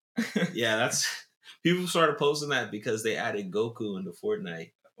time. Yeah, that's. People started posting that because they added Goku into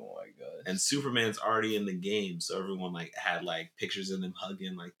Fortnite. Oh my god! And Superman's already in the game, so everyone like had like pictures of them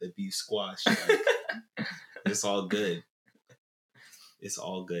hugging like the beef squash. Like, it's all good. It's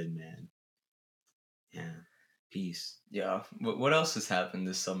all good, man. Yeah, peace. Yeah. What else has happened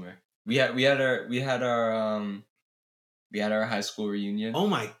this summer? We had our We had our high school reunion. Oh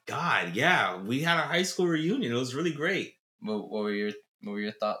my god, yeah. We had a high school reunion. It was really great. What were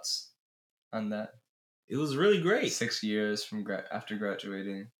your thoughts on that? It was really great. 6 years from after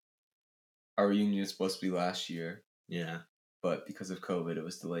graduating. Our reunion was supposed to be last year. Yeah. But because of COVID, it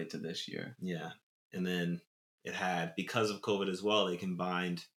was delayed to this year. Yeah. And then it had, because of COVID as well, they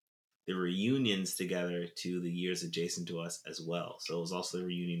combined the reunions together to the years adjacent to us as well. So it was also a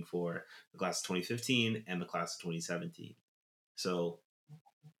reunion for the class of 2015 and the class of 2017. So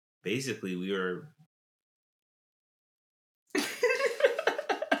basically we were...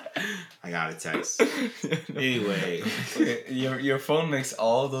 I got a text. Anyway. Okay, your phone makes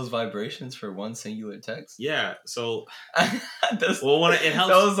all those vibrations for one singular text? Yeah, so... when it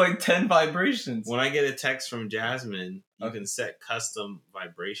helps. That was like 10 vibrations. When I get a text from Jasmine, you can set custom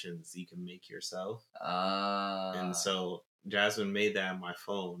vibrations you can make yourself. And so Jasmine made that on my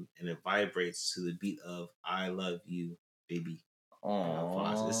phone, and it vibrates to the beat of "I Love You, Baby." Oh,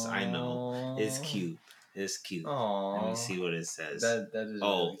 I know it's cute. It's cute. Aww. Let me see what it says. That is.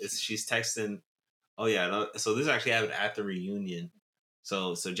 Really cute. She's texting. Oh yeah. No, so this actually happened at the reunion.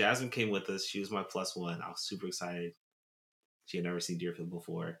 So Jasmine came with us. She was my +1. I was super excited. She had never seen Deerfield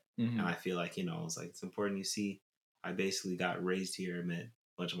before, and I feel like, I was like, it's important you see. I basically got raised here, met a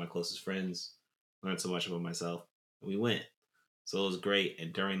bunch of my closest friends, learned so much about myself, and we went. So it was great.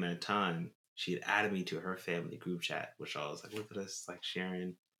 And during that time, she had added me to her family group chat, which I was like, look at us, like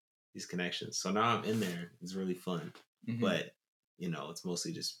sharing these connections. So now I'm in there. It's really fun. But, it's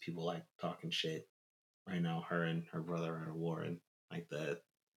mostly just people like talking shit. Right now, her and her brother are at a war, and like the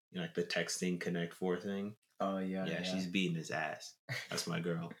texting Connect 4 thing. Oh, yeah. Yeah, she's beating his ass. That's my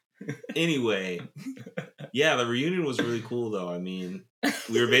girl. Anyway, yeah, the reunion was really cool, though. I mean,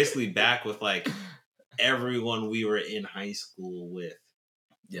 we were basically back with, like, everyone we were in high school with.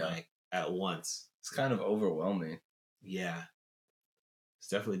 Yeah. Like, at once. It's kind of overwhelming. Yeah. It's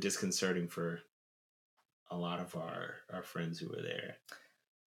definitely disconcerting for a lot of our friends who were there.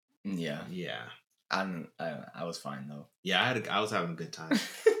 Yeah. Yeah. I was fine though. Yeah, I was having a good time,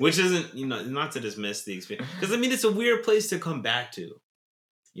 which isn't, not to dismiss the experience, because it's a weird place to come back to.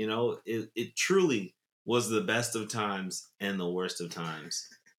 It truly was the best of times and the worst of times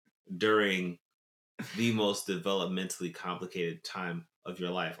during the most developmentally complicated time of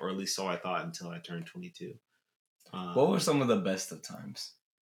your life, or at least so I thought until I turned 22. What were some of the best of times?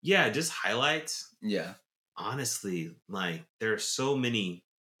 Yeah, just highlights. Yeah, honestly, like there are so many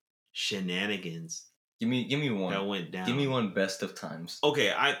shenanigans. Give me one that went down. Give me one best of times.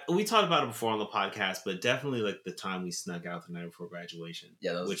 Okay, we talked about it before on the podcast, but definitely like the time we snuck out the night before graduation.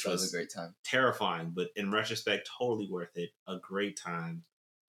 Yeah, that was a great time. Terrifying, but in retrospect, totally worth it. A great time.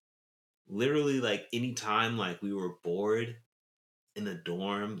 Literally, like any time, like we were bored in the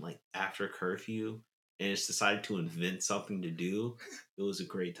dorm, like after curfew, and just decided to invent something to do. It was a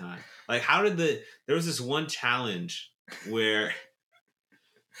great time. Like, there was this one challenge where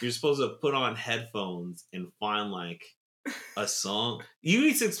you're supposed to put on headphones and find like a song. You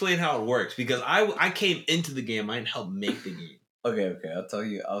need to explain how it works, because I came into the game. I didn't help make the game. Okay. I'll tell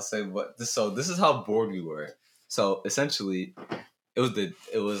you. I'll say what. So this is how bored we were. So essentially, it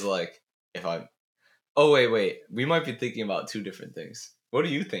was like if I. Oh wait. We might be thinking about two different things. What are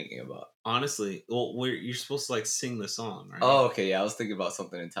you thinking about? Honestly, well, you're supposed to like sing the song, right? Oh, okay. Yeah, I was thinking about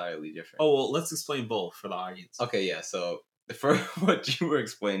something entirely different. Oh well, let's explain both for the audience. Okay, yeah. So for what you were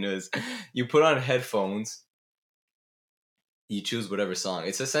explaining is, you put on headphones. You choose whatever song.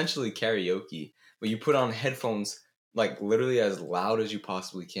 It's essentially karaoke, but you put on headphones like literally as loud as you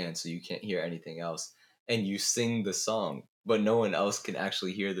possibly can, so you can't hear anything else, and you sing the song, but no one else can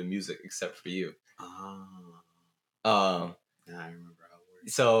actually hear the music except for you. Oh. Yeah, I remember.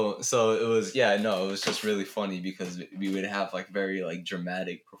 So it was, it was just really funny because we would have like very like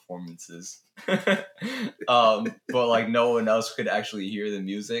dramatic performances, but like no one else could actually hear the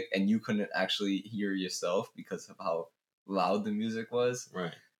music, and you couldn't actually hear yourself because of how loud the music was.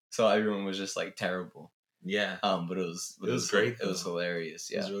 Right. So everyone was just like terrible. Yeah. But it was great. It was hilarious.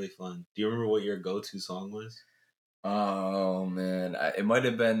 Yeah. It was really fun. Do you remember what your go-to song was? Oh man, it might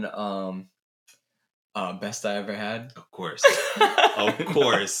have been Best I Ever Had. Of course. Of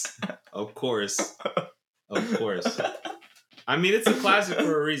course. I mean, it's a classic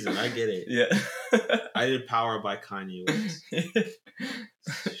for a reason. I get it. Yeah. I did Power by Kanye West.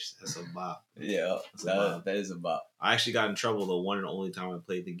 That's a bop. Yeah, that is a bop. I actually got in trouble the one and only time I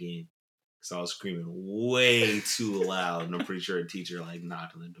played the game, because I was screaming way too loud, and I'm pretty sure a teacher like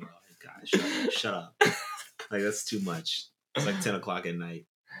knocked on the door. Like, guys, shut up. Like, that's too much. It's like 10 o'clock at night.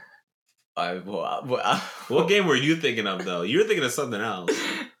 What game were you thinking of, though? You were thinking of something else.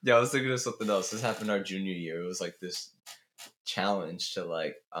 Yeah, I was thinking of something else. This happened our junior year. It was like this challenge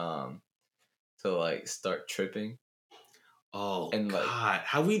to start tripping. Oh, and God.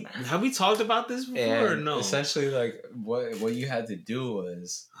 Have we talked about this before or no? Essentially, like what you had to do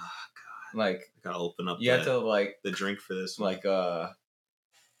was, oh, God. like, I gotta open up. You have to like the drink for this one. like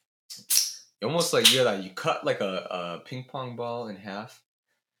almost like you cut like a ping pong ball in half,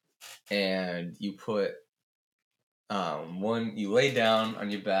 and you put you lay down on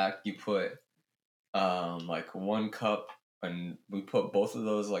your back. You put like 1 cup, and we put both of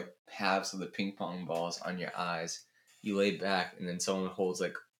those like halves of the ping pong balls on your eyes. You lay back, and then someone holds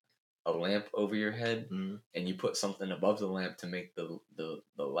like a lamp over your head, and you put something above the lamp to make the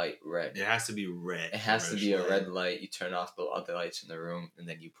light red. It has to be red. It has to be a red light. You turn off the other lights in the room, and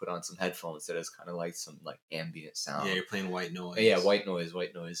then you put on some headphones that is kind of like some like ambient sound. Yeah, you're playing white noise. Yeah, white noise.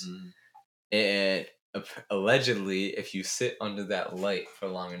 And allegedly, if you sit under that light for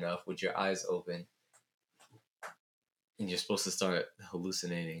long enough with your eyes open, and you're supposed to start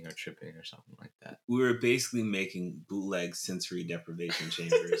hallucinating or tripping or something like that. We were basically making bootleg sensory deprivation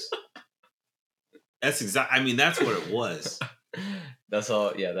chambers. That's what it was. That's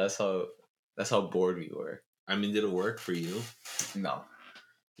all. Yeah, that's how bored we were. I mean, did it work for you? No.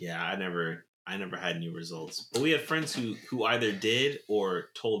 Yeah, I never had any results. But we had friends who either did or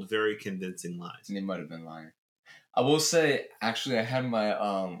told very convincing lies. They might have been lying. I will say, actually, I had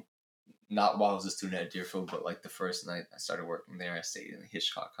my not while I was a student at Deerfield, but like the first night I started working there, I stayed in the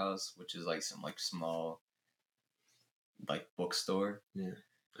Hitchcock House, which is like some like small like bookstore. Yeah.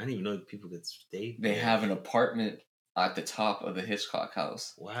 I didn't even know people could stay there. They have an apartment at the top of the Hitchcock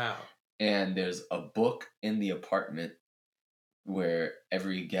House. Wow. And there's a book in the apartment where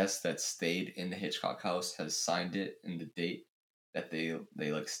every guest that stayed in the Hitchcock House has signed it and the date that they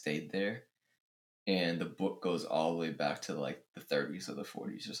like stayed there. And the book goes all the way back to like the 30s or the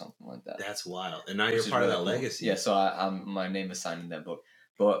 40s or something like that. That's wild. And now you're part of that legacy. Yeah, so I'm my name is signed in that book.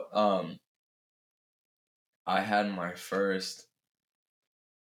 But I had my first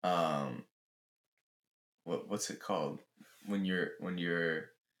what's it called? When you're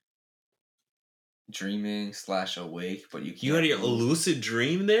dreaming / awake, but you can't. You had your lucid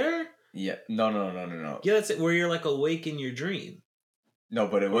dream there? Yeah. No. Yeah, that's it. Where you're like awake in your dream. No,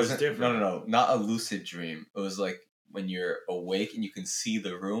 but it wasn't different. No, not a lucid dream. It was like when you're awake and you can see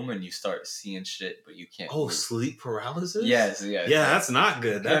the room and you start seeing shit, but you can't. Oh, sleep paralysis? Yes. Yeah, that's not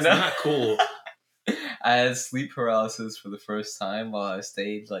good. That's not cool. I had sleep paralysis for the first time while I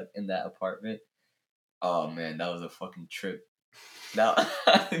stayed like in that apartment. Oh man, that was a fucking trip. Now,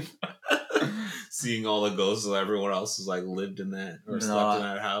 seeing all the ghosts of everyone else who's like lived in that or slept in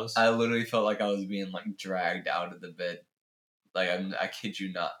that house. I literally felt like I was being like dragged out of the bed. Like I kid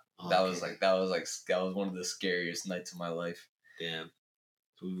you not. Okay. That was one of the scariest nights of my life. Damn.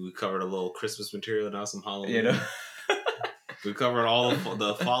 So we covered a little Christmas material, now some Halloween. You know, we covered all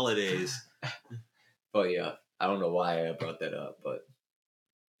the holidays. But yeah, I don't know why I brought that up, but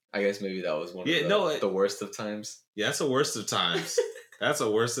I guess maybe that was one of the worst of times. Yeah, that's a worst of times. That's a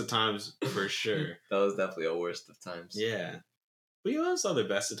worst of times for sure. That was definitely a worst of times. Yeah. But you know, that's other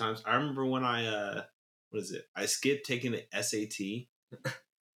best of times. I remember when I skipped taking the SAT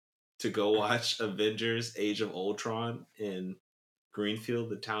to go watch Avengers Age of Ultron in Greenfield,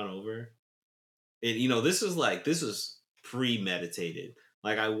 the town over. And, you know, this was premeditated.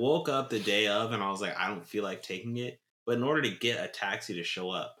 Like, I woke up the day of and I was like, I don't feel like taking it. But in order to get a taxi to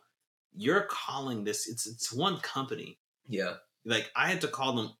show up, you're calling this, it's one company. Yeah. Like, I had to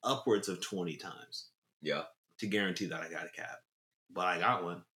call them upwards of 20 times. Yeah. To guarantee that I got a cab. But I got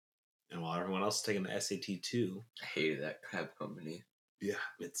one. And while everyone else was taking the SAT too. I hated that cab company. Yeah,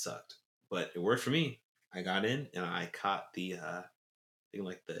 it sucked. But it worked for me. I got in and I caught the, I think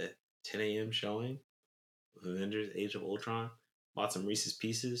like the 10 a.m. showing of Avengers Age of Ultron. Bought some Reese's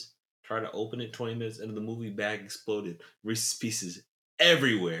Pieces. Tried to open it 20 minutes into the movie, bag exploded. Reese's Pieces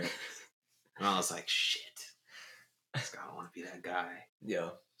everywhere. And I was like, shit. I don't want to be that guy. Yeah.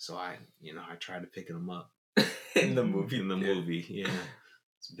 So I tried to pick them up. In the movie. Movie, yeah.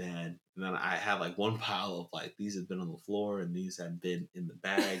 It's bad. And then I had like one pile of like, these have been on the floor and these have been in the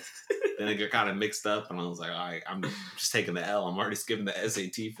bag. Then it got kind of mixed up and I was like, all right, I'm just taking the L. I'm already skipping the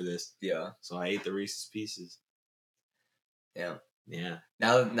SAT for this. Yeah. So I ate the Reese's Pieces. Yeah. Yeah.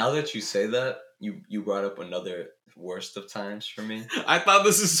 Now that you say that, you brought up another worst of times for me. I thought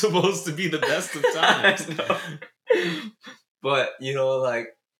this is supposed to be the best of times. But, you know, like,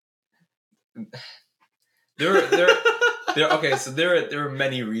 okay, so there are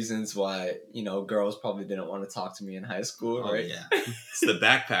many reasons why, you know, girls probably didn't want to talk to me in high school, right? Yeah. It's the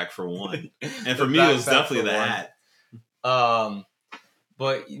backpack for one. And for me, it was definitely the hat.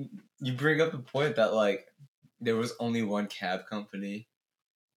 But you bring up the point that, like, there was only one cab company.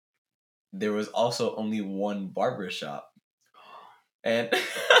 There was also only one barbershop. And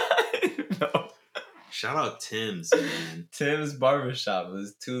no. Shout out Tim's, man. Tim's barbershop. It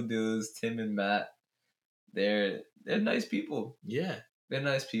was two dudes, Tim and Matt. They're nice people. Yeah. They're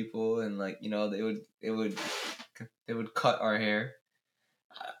nice people, and like, they would cut our hair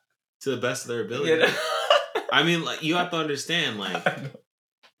to the best of their ability. Yeah. I mean, like, you have to understand, like,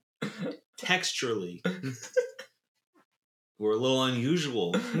 texturally, we're a little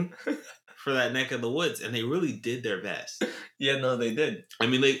unusual for that neck of the woods, and they really did their best. Yeah, no, they did. I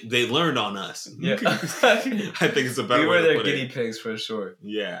mean, they learned on us. Yeah. I think it's a better way to put it. We were their guinea pigs for sure.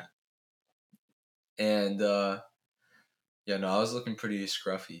 Yeah. And, I was looking pretty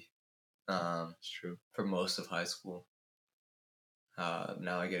scruffy. It's true. For most of high school.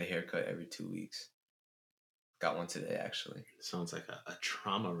 Now I get a haircut every 2 weeks. Got one today, actually. Sounds like a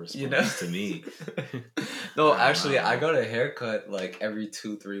trauma response to me. No, actually, I got a haircut like every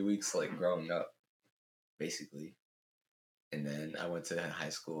 2-3 weeks, like growing up, basically. And then I went to high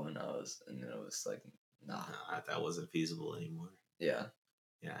school, and then it was like, nah, that wasn't feasible anymore. Yeah.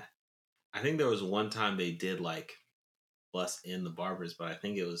 Yeah. I think there was one time they did like us in the barbers, but I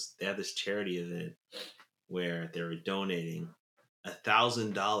think they had this charity event where they were donating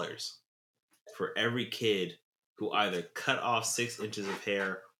 $1,000 for every kid who either cut off 6 inches of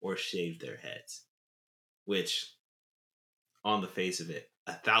hair or shaved their heads. Which, on the face of it,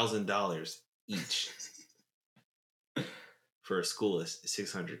 $1,000 each for a school of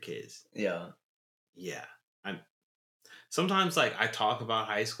 600 kids. Yeah. Yeah. Sometimes, like, I talk about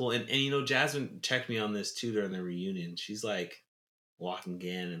high school, and Jasmine checked me on this too during the reunion. She's like walking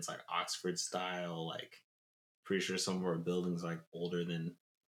in, and it's like Oxford style, like, pretty sure some of our buildings like older than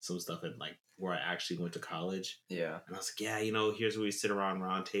some stuff at like where I actually went to college. Yeah. And I was like, yeah, here's where we sit around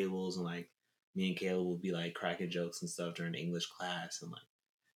round tables, and like me and Caleb will be like cracking jokes and stuff during English class and like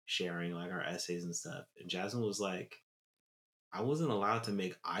sharing like our essays and stuff. And Jasmine was like, I wasn't allowed to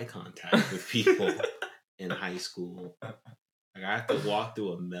make eye contact with people in high school. Like, I have to walk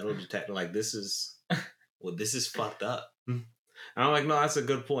through a metal detector. Like, this is fucked up. And I'm like, no, that's a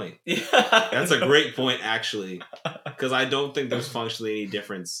good point. Yeah. That's a great point, actually. Because I don't think there's functionally any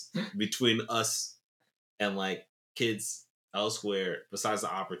difference between us and, like, kids elsewhere besides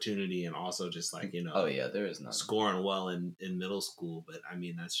the opportunity and also just, like, Oh, yeah, there is none. Scoring well in middle school. But, I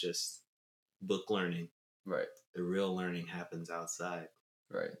mean, that's just book learning. Right. The real learning happens outside.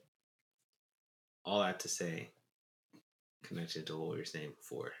 Right. All that to say, connected to what we were saying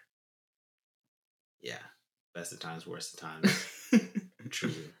before. Yeah. Best of times, worst of times.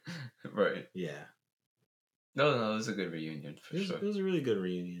 Truly. Right. Yeah. No, it was a good reunion for sure. It was a really good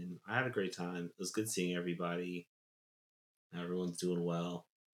reunion. I had a great time. It was good seeing everybody. Everyone's doing well.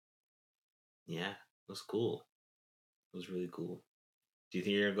 Yeah, it was cool. It was really cool. Do you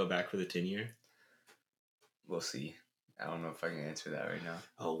think you're gonna go back for the 10-year? We'll see. I don't know if I can answer that right now.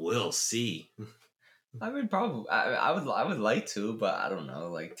 Oh, we'll see. I mean, probably. I would like to, but I don't know.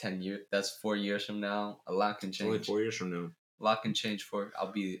 Like 10 years. That's 4 years from now. A lot can change. Only 4 years from now. A lot can change.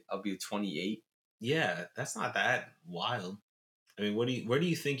 I'll be 28. Yeah, that's not that wild. I mean, where do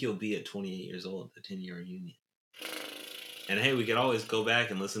you think you'll be at 28 years old at the 10-year reunion? And hey, we could always go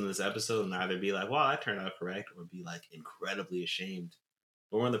back and listen to this episode and either be like, wow, that turned out correct, or be like incredibly ashamed.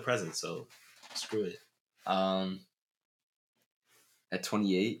 But we're in the present, so screw it. At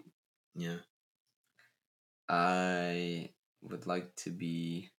 28, yeah, I would like to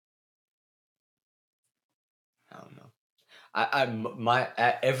be. I don't know.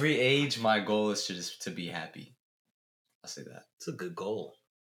 At every age, my goal is to be happy. I'll say that. It's a good goal.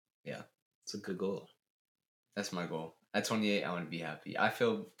 Yeah, it's a good goal. That's my goal. At 28, I want to be happy. I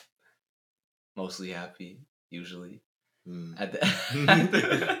feel mostly happy usually. At the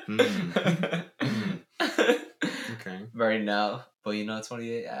Okay. Right now, but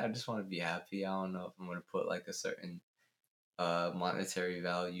 28, I just want to be happy. I don't know if I'm gonna put like a certain monetary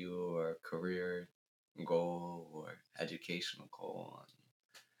value or career goal or educational goal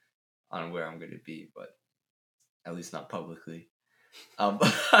on where I'm gonna be, but at least not publicly. No.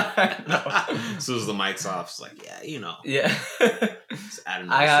 So as the mic's off, it's like, yeah. Yeah.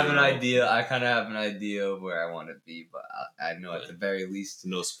 I have an idea. I kind of have an idea of where I want to be, but I know at the very least,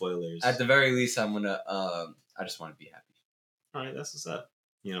 no spoilers. At the very least, I'm gonna. I just want to be happy. All right, that's what's up.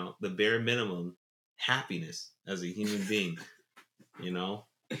 The bare minimum, happiness as a human being.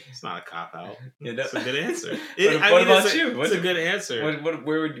 It's not a cop out. It's a good answer. What about you? It's a good answer.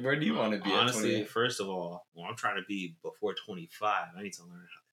 Where do you want to be? Honestly, first of all, I'm trying to be before 25. I need to learn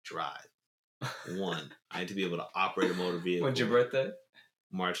how to drive. 1, I need to be able to operate a motor vehicle. When's your birthday?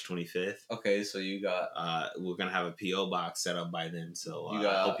 March 25th. Okay, so you got We're gonna have a PO box set up by then, so You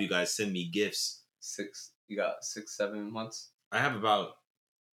got- I hope you guys send me gifts. 6-7 months. I have about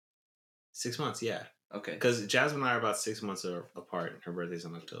 6 months, yeah, Okay. because Jasmine and I are about 6 months apart. Her birthday's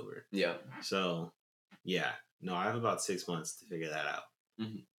in October, Yeah. so yeah, no, I have about 6 months to figure that out.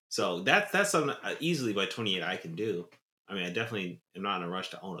 Mhm. So that's something easily by 28 I can do. I mean, I definitely am not in a rush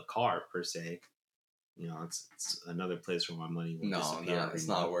to own a car per se. You know, it's another place where my money will disappear. No, it's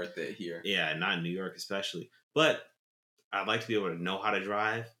not worth it here. Yeah, not in New York especially. But I'd like to be able to know how to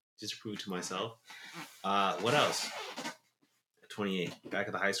drive just to prove it to myself. What else? 28, back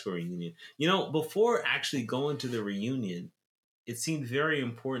at the high school reunion. You know, before actually going to the reunion, it seemed very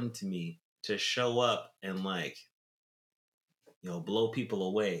important to me to show up and like, you know, blow people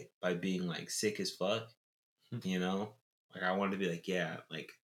away by being like sick as fuck. You know, like I wanted to be like, yeah,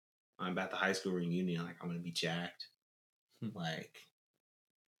 like I'm at the high school reunion, like I'm gonna be jacked. Like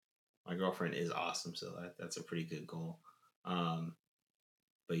my girlfriend is awesome, so that's a pretty good goal.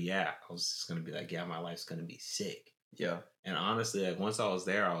 But yeah, I was just gonna be like, yeah, my life's gonna be sick. Yeah. And honestly, like once I was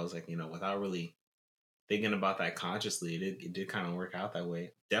there, I was like, you know, without really thinking about that consciously, it did kind of work out that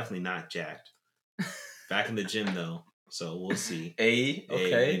way. Definitely not jacked. Back in the gym though, so we'll see. Okay.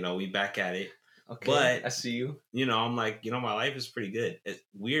 Hey, you know, we back at it. Okay. But I see you. You know, I'm like, you know, my life is pretty good. It's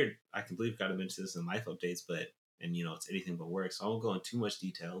weird. I can believe I've mentioned this in life updates, and you know, it's anything but work. So I won't go into too much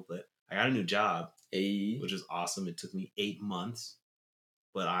detail, but I got a new job, which is awesome. It took me 8 months,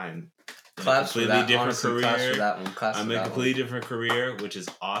 but I'm in a completely different career. Claps for that one. I'm in a completely different career, which is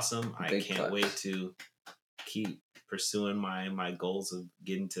awesome. I Big can't claps. wait to keep pursuing my goals of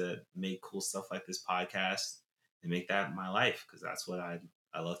getting to make cool stuff like this podcast and make that my life, because that's what I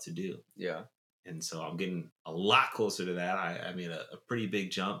love to do. Yeah. And so I'm getting a lot closer to that. I made a pretty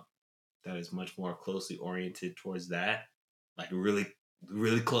big jump that is much more closely oriented towards that. Like really,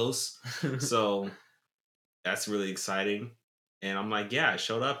 really close. So that's really exciting. And I'm like, yeah, I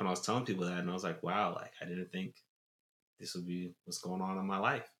showed up and I was telling people that. And I was like, wow, like I didn't think this would be what's going on in my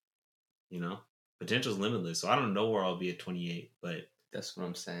life. You know, potential's limitless. So I don't know where I'll be at 28, but that's what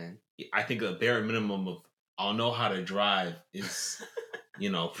I'm saying. I think a bare minimum of I'll know how to drive is... you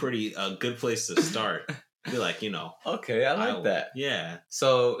know, pretty a good place to start. Be like, you know. Okay, I like that. Yeah.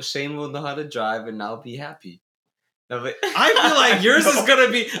 So Shane will know how to drive and I'll be happy. No, but I feel like yours is gonna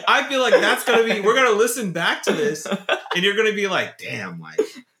be. I feel like that's gonna be. We're gonna listen back to this, and you're gonna be like, "Damn, like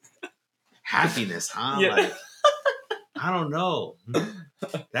happiness, huh? Yeah. Like I don't know.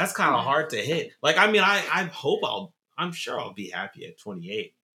 That's kind of hard to hit. Like, I mean, I hope I'm sure I'll be happy at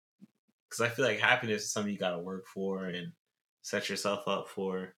 28, because I feel like happiness is something you got to work for and set yourself up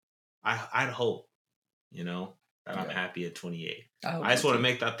for. I'd hope, you know, that I'm happy at 28. I just want to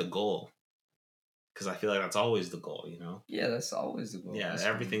make that the goal, because I feel like that's always the goal, you know. Yeah, that's always the goal. Yeah, that's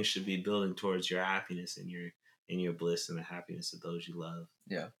everything should be building towards your happiness and your bliss and the happiness of those you love.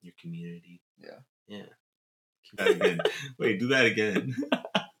 Yeah, your community. Yeah. Keep that again. Wait, do that again.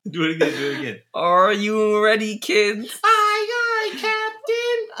 Do it again. Do it again. Are you ready, kids? Aye,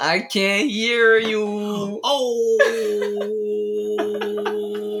 Captain. I can't hear you. Oh.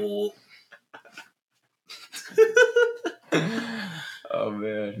 Oh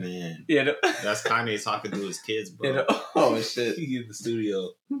man. Yeah, no. That's Kanye talking to his kids, bro. Yeah, no. Oh shit. He's in the studio.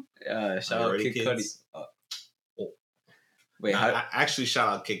 Shout out Kid Cudi. Wait, I actually shout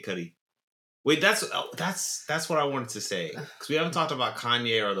out Kid Cudi. Wait, that's what I wanted to say, because we haven't talked about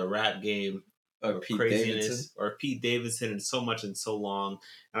Kanye or the rap game or Pete Davidson or Pete Davidson and so much in so long,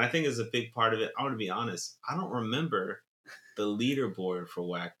 and I think it's a big part of it. I want to be honest. I don't remember the leaderboard for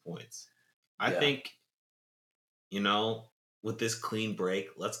Whack Points. I think, you know, with this clean break,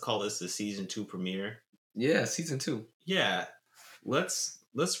 let's call this the season 2 premiere. Yeah, season 2. Yeah, let's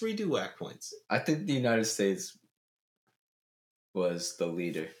redo Whack Points. I think the United States was the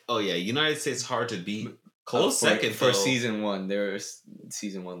leader. Oh yeah, United States hard to beat. Close second for season 1. There were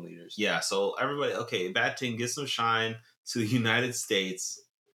season 1 leaders. Yeah, so everybody, okay, Bad Team, get some shine to the United States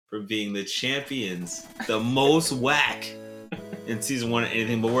for being the champions, the most whack in season 1 of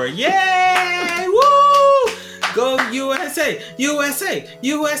anything but word. Yay! Woo! Go USA! USA!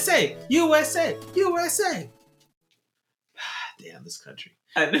 USA! USA! USA! Damn this country.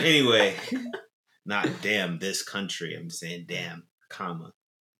 Anyway, not damn this country. I'm saying damn, comma.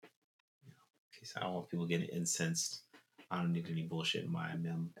 I don't want people getting incensed. I don't need any bullshit in my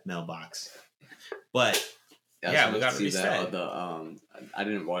mailbox. But Yeah, we got to see reset. I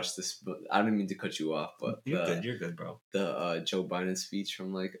didn't watch this, but I didn't mean to cut you off. But You're good. You're good, bro. The Joe Biden speech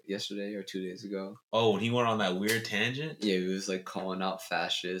from like yesterday or 2 days ago. Oh, when he went on that weird tangent. Yeah, he was like calling out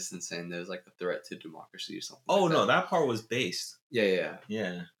fascists and saying there's like a threat to democracy or something. Oh like no, that part was based. Yeah.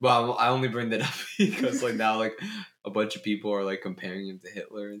 Well, I only bring that up because like now like a bunch of people are like comparing him to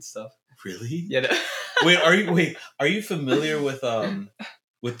Hitler and stuff. Really? Yeah. Are you familiar with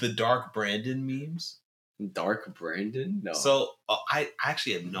the Dark Brandon memes? Dark Brandon? No. So I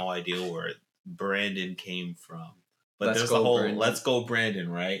actually have no idea where Brandon came from. But Let's there's Go the whole Brandon. Let's Go Brandon,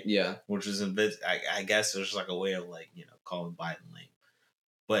 right? Yeah. Which is I guess there's like a way of like, calling Biden lame.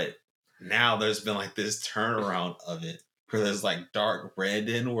 But now there's been like this turnaround of it where there's like Dark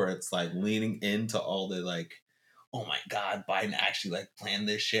Brandon where it's like leaning into all the like, oh my God, Biden actually like planned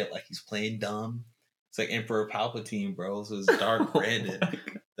this shit like he's playing dumb. It's like Emperor Palpatine, bro. So it's Dark Brandon.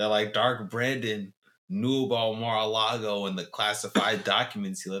 They're like, Dark Brandon knew about Mar-a-Lago and the classified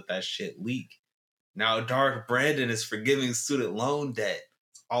documents. He let that shit leak. Now Dark Brandon is forgiving student loan debt.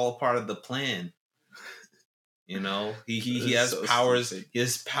 It's all a part of the plan. He has so powers. Stupid. He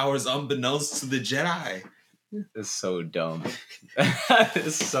has powers unbeknownst to the Jedi. It's so dumb.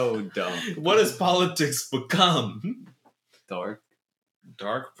 It's so dumb. What has politics become? Dark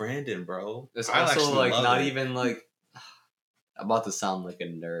Brandon, bro. It's also like not even like. I'm about to sound like a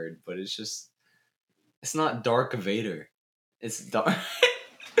nerd, but it's not Dark Vader. It's Dark.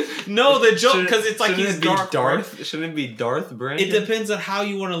 No, the joke because it's like he's Darth. Shouldn't it be Darth Brandon? It depends on how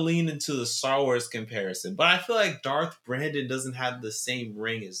you want to lean into the Star Wars comparison, but I feel like Darth Brandon doesn't have the same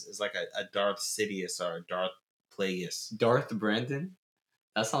ring as like a Darth Sidious or a Darth Plagueis. Darth Brandon?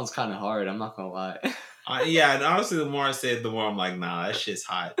 That sounds kind of hard. I'm not gonna lie. Yeah, and honestly, the more I say it, the more I'm like, nah, that shit's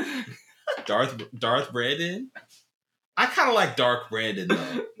hot. Darth Brandon. I kind of like Dark Brandon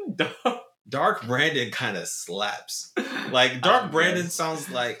though. Dark Brandon kind of slaps. Like, Dark Brandon sounds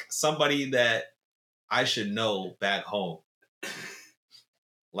like somebody that I should know back home.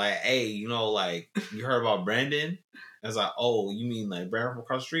 Like, hey, like, you heard about Brandon? I was like, oh, you mean like Brandon from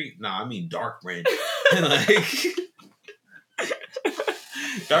across the street? Nah, I mean Dark Brandon. Like,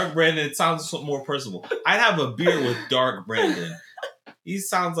 Dark Brandon sounds more personal. I'd have a beer with Dark Brandon. He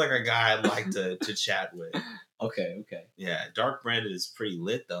sounds like a guy I'd like to chat with. Okay. Yeah, Dark Brandon is pretty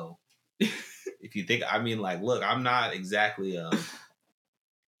lit, though. If you think, I mean, like, look, I'm not exactly a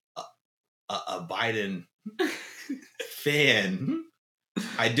Biden fan.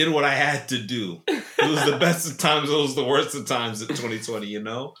 I did what I had to do. It was the best of times. It was the worst of times in 2020,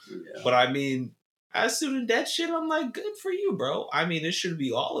 Yeah. But I mean, as student debt shit, I'm like, good for you, bro. I mean, it should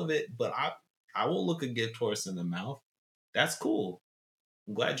be all of it, but I won't look a gift horse in the mouth. That's cool.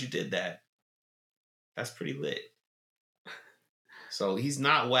 I'm glad you did that. That's pretty lit. So he's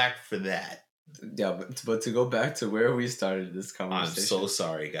not whack for that. Yeah, but to go back to where we started this conversation. I'm so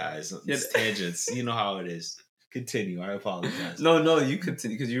sorry, guys. It's tangents. You know how it is. Continue. I apologize. No, you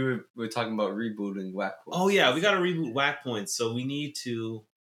continue because you were talking about rebooting Whack Points. Oh yeah, we got to reboot Whack Points, so we need to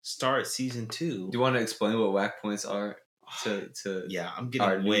start season 2. Do you want to explain what Whack Points are? Yeah, I'm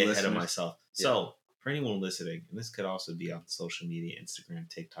getting way ahead of myself. Yeah. So for anyone listening, and this could also be on social media, Instagram,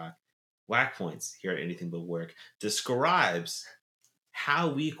 TikTok, Whack Points here at Anything But Work describes how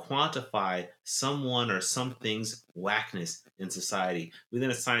we quantify someone or something's whackness in society. We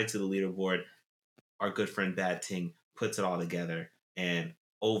then assign it to the leaderboard. Our good friend Bad Ting puts it all together, and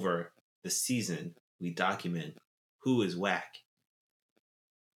over the season, we document who is whack.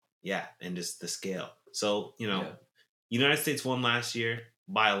 Yeah, and just the scale. So, United States won last year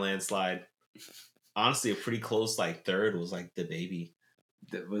by a landslide. Honestly, a pretty close, like, third was like DaBaby.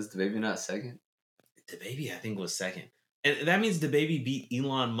 Was DaBaby not second? DaBaby, I think, was second. And that means DaBaby beat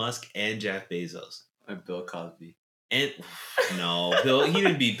Elon Musk and Jeff Bezos. Or Bill Cosby. And no, Bill, he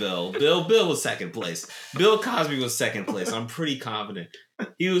didn't beat Bill. Bill was second place. Bill Cosby was second place. I'm pretty confident.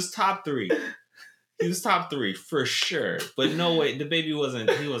 He was top 3. He was top 3 for sure. But no way, DaBaby wasn't.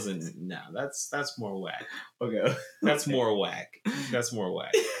 He wasn't. No, that's more whack. Okay. That's more whack.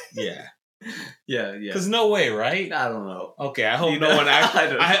 Yeah. Yeah. Because no way, right? I don't know. Okay, I hope no one.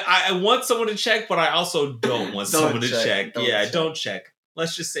 I want someone to check, but I also don't want someone to check. Don't check.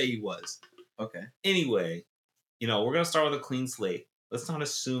 Let's just say he was. Okay. Anyway, we're gonna start with a clean slate. Let's not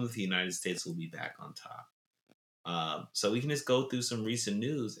assume that the United States will be back on top. So we can just go through some recent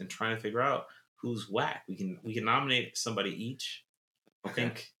news and try and figure out who's whack. We can nominate somebody each. Okay. I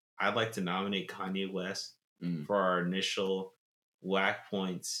think I'd like to nominate Kanye West for our initial whack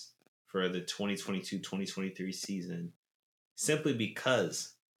points for the 2022-2023 season, simply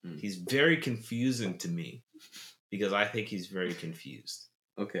because he's very confusing to me, because I think he's very confused.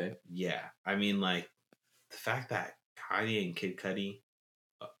 Okay. Yeah. I mean, like, the fact that Kanye and Kid Cudi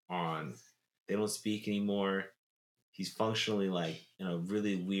they don't speak anymore. He's functionally like in a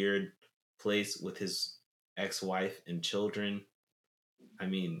really weird place with his ex-wife and children. I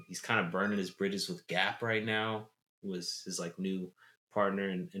mean, he's kind of burning his bridges with Gap right now. Was his like new partner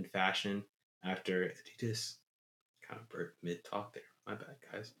in fashion after Adidas. Kind of burnt mid talk there. My bad,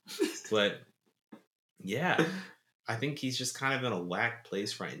 guys. But yeah, I think he's just kind of in a whack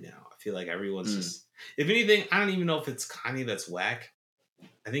place right now. I feel like everyone's just. If anything, I don't even know if it's Kanye that's whack.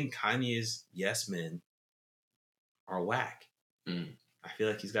 I think Kanye's yes men are whack. I feel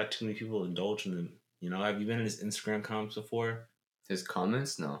like he's got too many people indulging in. You know, have you been in his Instagram comments before? His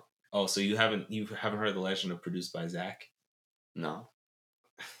comments? No. Oh, so you haven't heard the legend of Produced by Zach? No.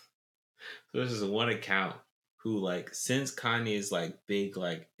 So this is one account who like since Kanye's like big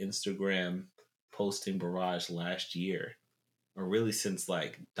like Instagram posting barrage last year, or really since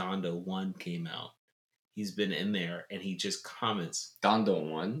like Donda 1 came out, he's been in there and he just comments. Donda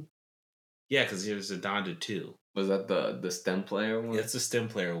 1? Yeah, because there's a Donda 2. Was that the stem player one? Yeah, it's the stem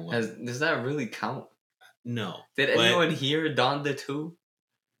player one. Does that really count? No. Did anyone hear Donda 2?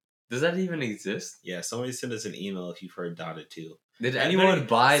 Does that even exist? Yeah, somebody send us an email if you've heard Donda 2. Did anyone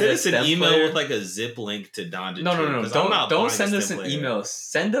buy the stem player? Send us an email player? with like a zip link to Donda 2. No. Don't send us an email.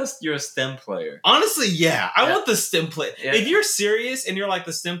 Send us your stem player. Honestly, yeah. I want the stem player. Yeah. If you're serious and you're like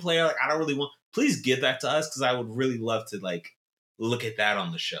the stem player, like I don't really want, please give that to us because I would really love to like look at that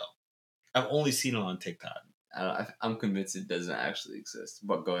on the show. I've only seen it on TikTok. I'm convinced it doesn't actually exist.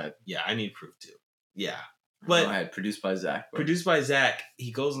 But go ahead. Yeah, I need proof too. Yeah. But go ahead. Produced by Zach. Produced by Zach.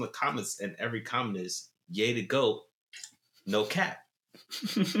 He goes in the comments and every comment is yay to GOAT, no cap.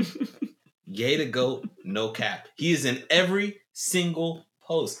 Yay to GOAT, no cap. He is in every single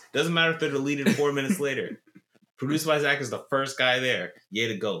post. Doesn't matter if they're deleted 4 minutes later. Produced by Zach is the first guy there. Yay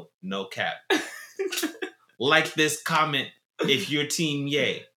to GOAT, no cap. Like this comment if you're team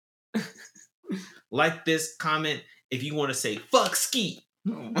yay. Like this comment if you want to say fuck Skeet.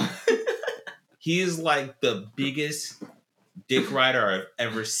 He is like the biggest dick rider I've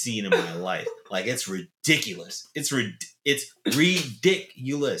ever seen in my life. Like it's ridiculous. It's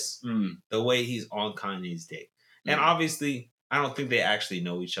ridiculous the way he's on Kanye's dick. And obviously, I don't think they actually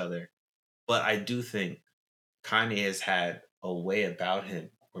know each other, but I do think Kanye has had a way about him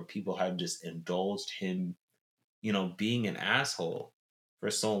where people have just indulged him, you know, being an asshole for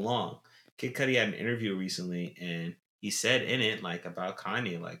so long. Kid Cudi had an interview recently, and he said in it, like, about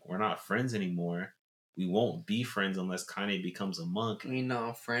Kanye, like, we're not friends anymore. We won't be friends unless Kanye becomes a monk. We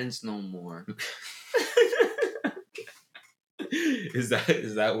not friends no more. Is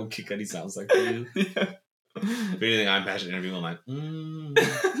that what Kid Cudi sounds like to you? Yeah. If anything, I'm passionate interview. I'm like,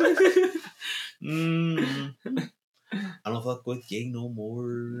 I don't fuck with gang no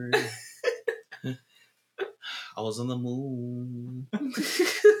more. I was on the moon.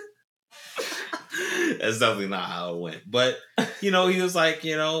 That's definitely not how it went. But, you know, he was like,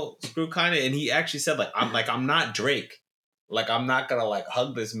 you know, screw Kanye. And he actually said, I'm not Drake. Like, I'm not going to, like,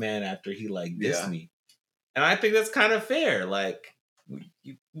 hug this man after he, like, dissed me. And I think that's kind of fair. Like,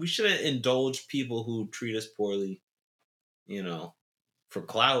 we shouldn't indulge people who treat us poorly, you know, for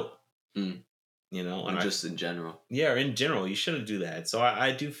clout. You know? And just in general. Yeah, in general, you shouldn't do that. So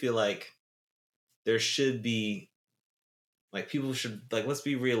I do feel like there should be, like, people should, like, let's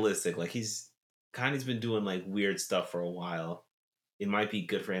be realistic. Like, Kanye's been doing like weird stuff for a while. It might be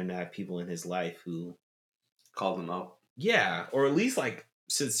good for him to have people in his life who call them out. Yeah, or at least like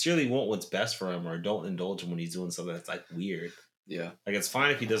sincerely want what's best for him, or don't indulge him when he's doing something that's like weird. Yeah, like it's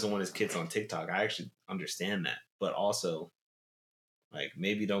fine if he doesn't want his kids on TikTok. I actually understand that, but also like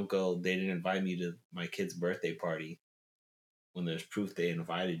maybe don't go. They didn't invite me to my kid's birthday party when there's proof they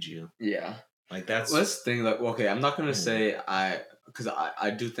invited you. Yeah, like that's the thing. Like, okay, I'm not gonna say because I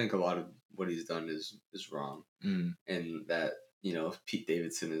do think a lot of what he's done is wrong, and that, you know, Pete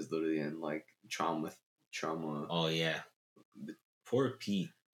Davidson is literally in like trauma. Oh yeah, poor Pete.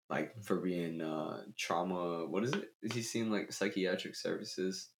 Like for being trauma. What is it? Is he seeing like psychiatric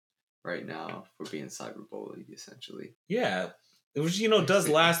services right now for being cyberbullied, essentially? Yeah, which, you know, does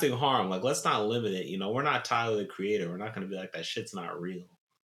lasting harm. Like, let's not limit it. You know, we're not Tyler the Creator. We're not going to be like, that shit's not real.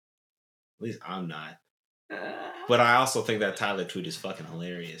 At least I'm not. But I also think that Tyler tweet is fucking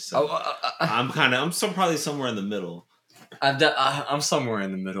hilarious. So I'm probably somewhere in the middle. I'm somewhere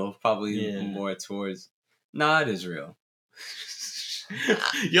in the middle, probably more towards. Nah, it is real.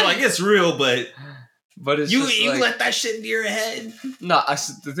 You're like, it's real, but it's you like, let that shit into your head. No,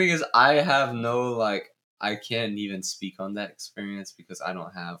 the thing is, I have no like. I can't even speak on that experience because I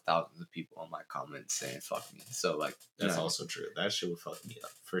don't have thousands of people on my comments saying "fuck me." So like, that's also true. That shit would fuck me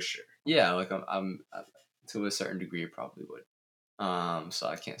up for sure. Yeah, like I'm to a certain degree, it probably would. So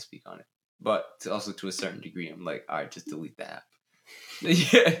I can't speak on it. But also to a certain degree, I'm like, all right, just delete the app.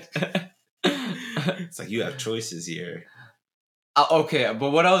 Yeah. It's like you have choices here. Okay,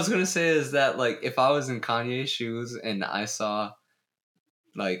 but what I was gonna say is that like if I was in Kanye's shoes and I saw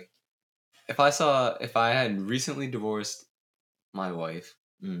like if I had recently divorced my wife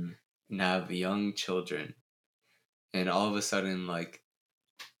Mm. and have young children and all of a sudden like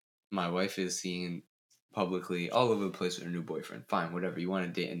my wife is seen publicly all over the place with a new boyfriend, fine, whatever, you want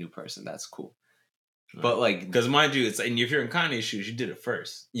to date a new person, that's cool. But like, because mind you, it's and if you're in Kanye's shoes, you did it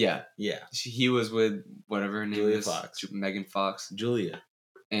first. yeah, he was with whatever her name Julia is, Fox. Megan Fox, Julia,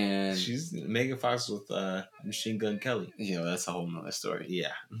 and she's Megan Fox with Machine Gun Kelly. That's a whole nother story.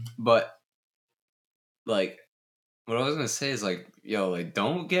 Yeah, but like, what I was gonna say is like, like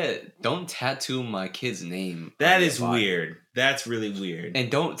don't tattoo my kid's name. That is weird. That's really weird. And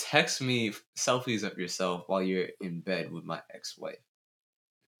don't text me selfies of yourself while you're in bed with my ex-wife.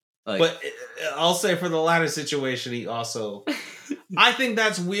 Like, but I'll say for the latter situation, he also, I think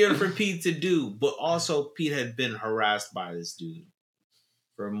that's weird for Pete to do. But also, Pete had been harassed by this dude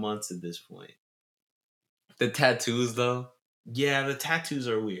for months at this point. The tattoos, though. Yeah, the tattoos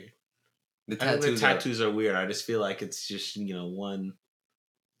are weird. The tattoos are weird. I just feel like it's just one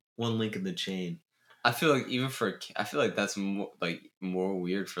link in the chain. I feel like that's more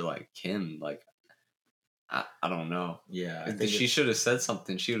weird for like Kim. Like, I don't know. Yeah, I think she should have said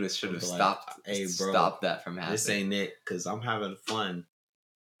something. She should have stopped. Hey, bro, stop that from happening. This ain't it, because I'm having fun.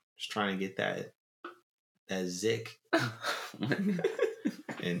 Just trying to get that Zik.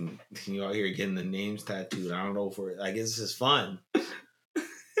 And you out here getting the names tattooed. I don't know if I guess this is fun.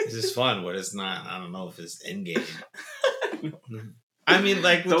 This is fun, but it's not. I don't know if it's endgame. I mean,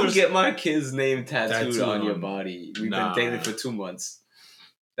 like, don't get my kid's name tattooed on your body. We've been dating for 2 months.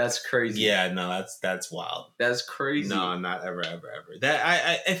 That's crazy. Yeah, no, that's wild. That's crazy. No, not ever. That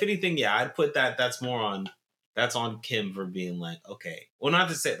I if anything, yeah, I'd put that. That's on Kim for being like, okay. Well, not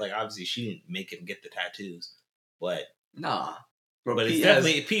to say like obviously she didn't make him get the tattoos, but nah. Bro, but it's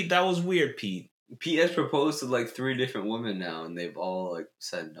definitely Pete. That was weird, Pete. Pete has proposed to like 3 different women now, and they've all like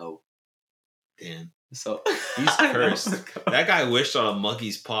said no. Damn. So he's cursed. That guy wished on a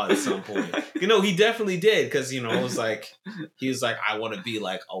monkey's paw at some point. He definitely did, because it was like he was like, I want to be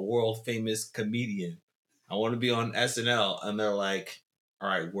like a world famous comedian. I want to be on SNL, and they're like, all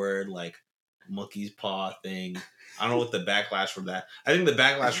right, word, like monkey's paw thing. I don't know what the backlash from that. I think the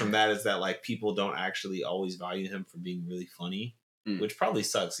backlash from that is that like people don't actually always value him for being really funny, which probably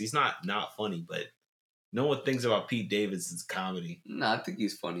sucks. He's not funny, but no one thinks about Pete Davidson's comedy. Nah, I think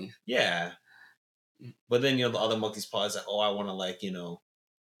he's funny. Yeah. But then, the other monkey's paw is like, oh, I want to, like,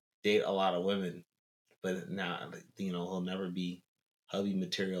 date a lot of women. But now, he'll never be hubby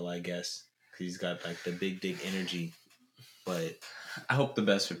material, I guess. Because he's got, like, the big dick energy. But I hope the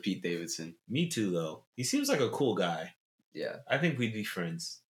best for Pete Davidson. Me too, though. He seems like a cool guy. Yeah. I think we'd be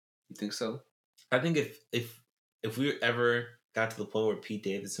friends. You think so? I think if we ever got to the point where Pete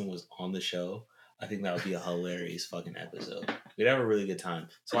Davidson was on the show, I think that would be a hilarious fucking episode. We'd have a really good time.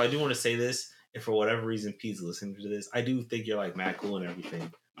 So I do want to say this. If for whatever reason Pete's listening to this, I do think you're like mad cool and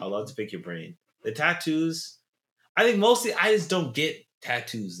everything. I'd love to pick your brain. The tattoos, I think mostly I just don't get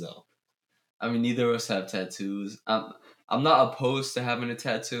tattoos though. I mean, neither of us have tattoos. I'm not opposed to having a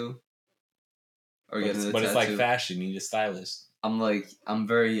tattoo or getting a tattoo. But it's like fashion. You need a stylist. I'm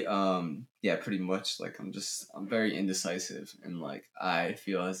very pretty much like I'm very indecisive, and like I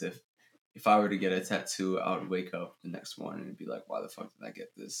feel as if I were to get a tattoo, I would wake up the next morning and be like, why the fuck did I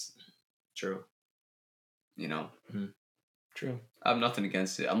get this? True. Mm-hmm. True. I have nothing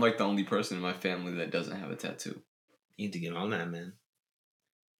against it. I'm like the only person in my family that doesn't have a tattoo. You need to get on that, man.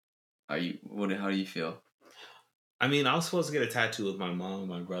 How do you feel? I mean, I was supposed to get a tattoo with my mom and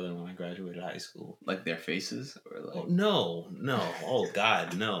my brother when I graduated high school. Like their faces? Or like... Oh, no. Oh,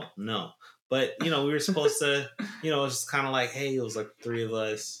 God, no. But, we were supposed to, it was kind of like, hey, it was like 3 of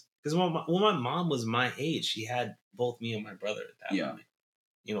us. Because when my mom was my age, she had both me and my brother at that moment.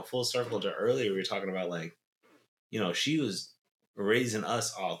 Full circle to earlier, we were talking about like, she was raising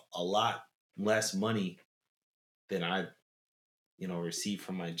us off a lot less money than I, received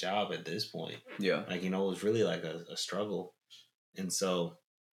from my job at this point. Yeah. Like, it was really like a struggle. And so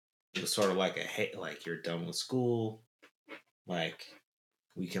it was sort of like hey, like you're done with school. Like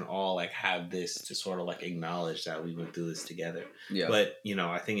we can all like have this to sort of like acknowledge that we went through this together. Yeah. But,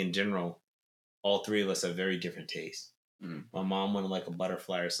 I think in general, all 3 of us have very different tastes. My mom wanted like a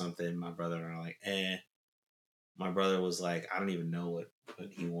butterfly or something. My brother and I are like, eh. My brother was like, I don't even know what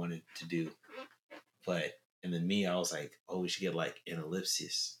he wanted to do. And then me, I was like, oh, we should get like an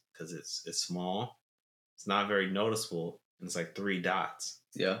ellipsis because it's small. It's not very noticeable. And it's like 3 dots.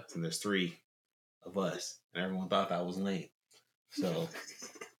 Yeah. And there's 3 of us. And everyone thought that was lame. So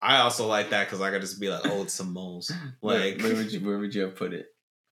I also like that because I could just be like, oh, it's some moles. Like, where would you have put it?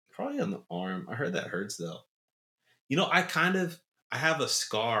 Probably on the arm. I heard that hurts though. You know, I have a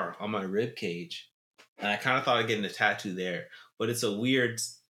scar on my rib cage, and I kind of thought of getting a tattoo there, but it's not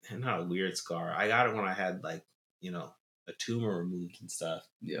a weird scar. I got it when I had like, you know, a tumor removed and stuff.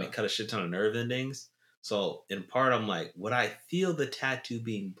 Yeah. And it cut a shit ton of nerve endings. So in part, I'm like, would I feel the tattoo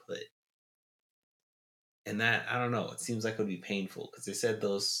being put? And that, I don't know. It seems like it would be painful because they said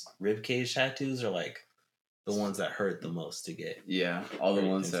those rib cage tattoos are like the ones that hurt the most to get. Yeah, all the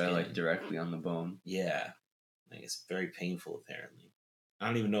ones that are like directly on the bone. Yeah. Like it's very painful apparently. I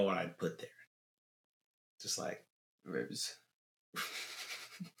don't even know what I'd put there. Just like ribs.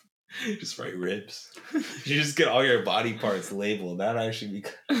 Just write ribs. You just get all your body parts labeled. That actually be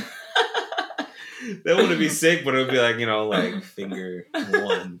that wouldn't be sick, but it would be like, you know, like finger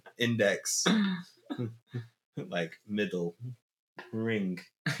 1, index, like middle, ring,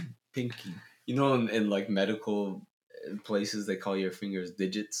 pinky. You know, in like medical places, they call your fingers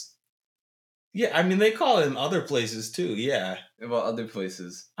digits. Yeah, I mean, they call it in other places too. Yeah. About other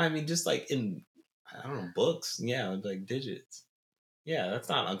places? I mean, just like in, I don't know, books. Yeah, like digits. Yeah, that's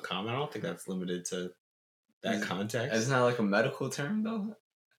not uncommon. I don't think that's limited to that context. It's not like a medical term, though?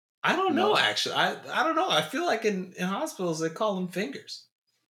 I don't know, actually. I don't know. I feel like in hospitals, they call them fingers.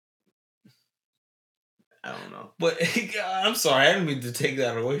 I don't know. But I'm sorry. I didn't mean to take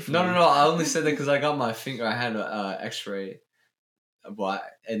that away from you. No. I only said that because I got my finger. I had an x-ray. But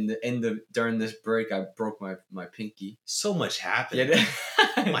during this break, I broke my pinky. So much happened. Yeah,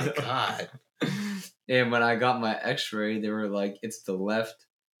 oh my God. And when I got my x-ray, they were like, it's the left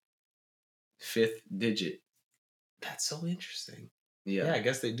 5th digit. That's so interesting. Yeah, I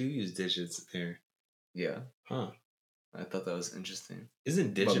guess they do use digits there. Yeah. Huh. I thought that was interesting.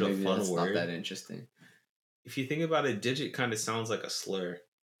 Isn't digit a fun word? Not that interesting. If you think about it, digit kind of sounds like a slur.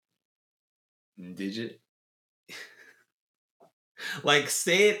 Digit? Like,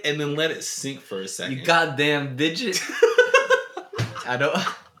 say it and then let it sink for a second. You goddamn digit. I don't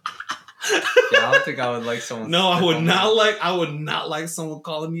think I would like someone. No, I would not like someone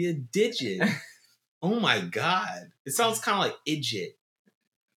calling me a digit. Oh my God. It sounds kind of like idjit.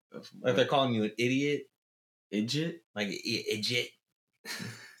 Like they're calling you an idiot. Idjit? Like idjit.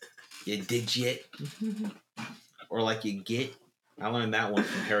 You digit. Or like you get. I learned that one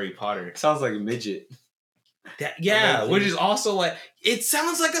from Harry Potter. Sounds like a midget. Which is also like, it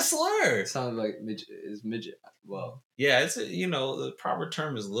sounds like a slur. It sounds like midget is midget. Well, yeah, it's the proper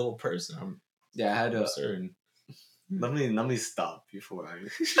term is little person. I had I'm certain. Let me stop before I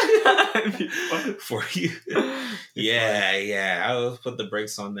for you. Yeah. I will put the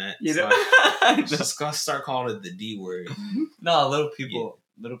brakes on that. Just gonna start calling it the D word. No, little people.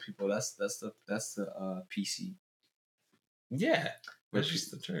 That's the PC. Yeah, that's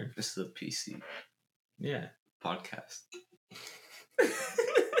just the term. This is the PC. Yeah, podcast.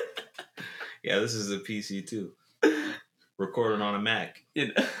 Yeah, this is a PC too. Recording on a Mac.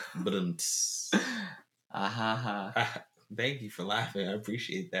 But thank you for laughing. I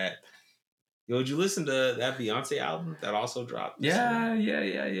appreciate that. Yo, did you listen to that Beyonce album that also dropped? Yeah.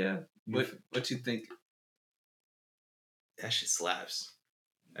 What you think? That shit slaps.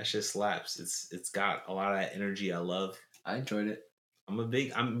 It's got a lot of that energy I love. I enjoyed it.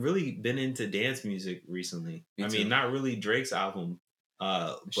 I'm really been into dance music recently. Me too. mean, not really Drake's album.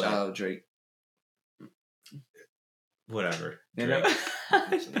 Shout out Drake. Whatever. Drake.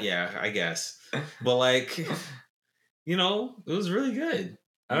 Yeah, I guess. But like, it was really good.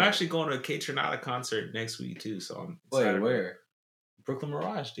 I'm actually going to a Kaytranada concert next week too, so I'm excited. Wait, where? Brooklyn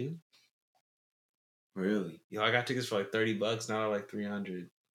Mirage, dude. Really? I got tickets for like $30. Now they're like $300.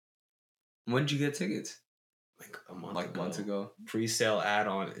 When did you get tickets? Like a month ago. Pre-sale ad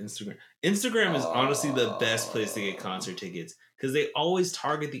on Instagram. Instagram is honestly the best place to get concert tickets because they always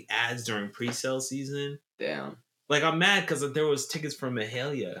target the ads during pre-sale season. Damn. Like I'm mad because there was tickets for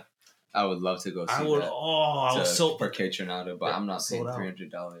Mahalia. I would love to go see that. I was so for Kaytranada, but I'm not paying $300.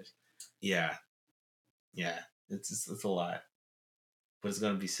 Yeah, it's a lot, but it's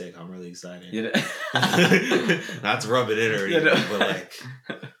gonna be sick. I'm really excited. Not to rub it in or anything, but like,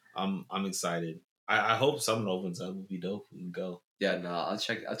 I'm excited. I hope something opens up. It would be dope. We can go. Yeah, no, I'll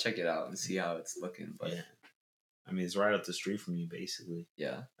check it out and see how it's looking. But yeah, I mean, it's right up the street from you, basically.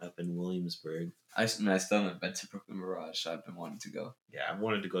 Yeah, up in Williamsburg. I still haven't been to Brooklyn Mirage, so I've been wanting to go. Yeah, I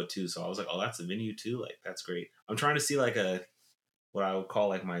wanted to go too, so I was like, oh, that's a venue too? Like, that's great. I'm trying to see like what I would call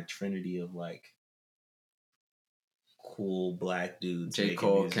like my trinity of like cool black dudes. J.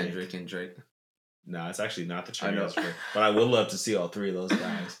 Cole, music. Kendrick, and Drake. No, it's actually not the I Trinity. know. But I would love to see all three of those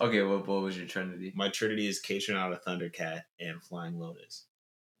guys. Okay, what was your Trinity? My Trinity is Kaytranada, Thundercat, and Flying Lotus.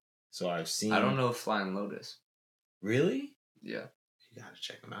 So I've seen. I don't know Flying Lotus. Really? Yeah. You gotta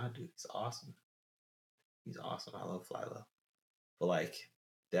check him out, dude. He's awesome. He's awesome. I love Flylo. But like,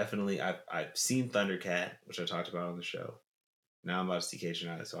 definitely, I've seen Thundercat, which I talked about on the show. Now I'm about to see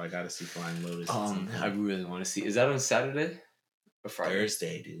Kaytranada, so I gotta see Flying Lotus. I really want to see. Is that on Saturday or Friday?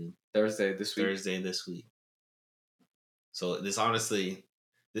 Thursday, dude. Thursday this week. Thursday this week. So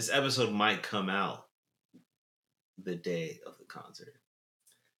this episode might come out the day of the concert.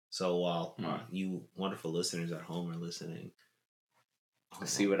 So while you wonderful listeners at home are listening,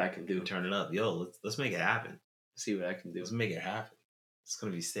 let's see what I can do. Turn it up, yo. Let's make it happen. See what I can do. Let's make it happen. It's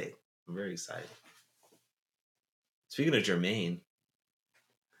gonna be sick. I'm very excited. Speaking of Jermaine,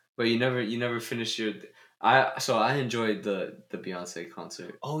 but you never finished your. I enjoyed the Beyonce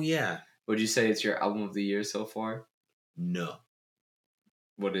concert. Oh yeah. Would you say it's your album of the year so far? No.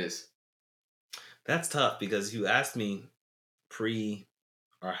 What is? That's tough because you asked me pre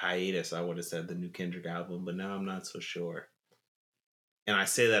our hiatus, I would have said the new Kendrick album, but now I'm not so sure. And I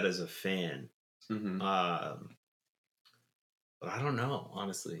say that as a fan. Mm-hmm. But I don't know,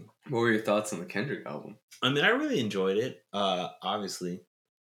 honestly. What were your thoughts on the Kendrick album? I mean, I really enjoyed it. Obviously,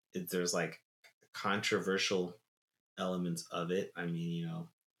 there's like controversial elements of it. I mean, you know,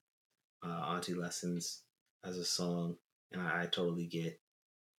 Auntie Lessons as a song, and I totally get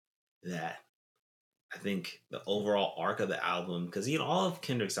that. I think the overall arc of the album, because you know, all of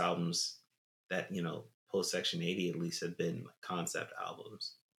Kendrick's albums that, you know, post Section 80 at least have been like concept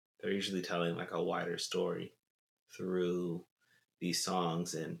albums. They're usually telling like a wider story through these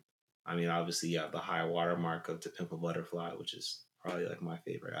songs. And I mean, obviously you have the high watermark of To Pimp a Butterfly, which is probably like my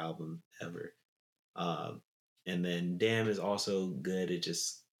favorite album ever. And then Damn is also good. It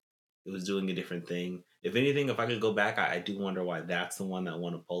was doing a different thing. If anything, if I could go back, I do wonder why that's the one that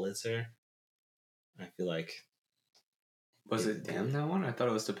won a Pulitzer. I feel like... Was it Damn that one? I thought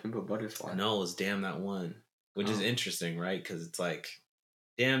it was To Pimp a Butterfly. No, it was Damn that one. Which is interesting, right? Because it's like,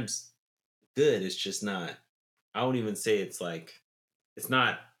 Damn's good. It's just not... I won't even say it's like... It's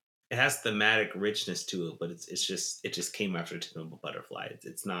not... It has thematic richness to it, but it just came after To Pimp a Butterfly.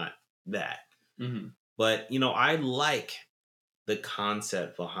 It's not that. Mm-hmm. But, you know, I like the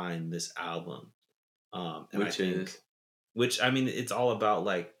concept behind this album. Which, I mean, it's all about,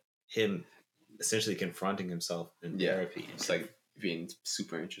 like, him essentially confronting himself in therapy. It's like being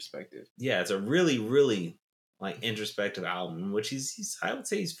super introspective. Yeah, it's a really, really, like, introspective album, which he's I would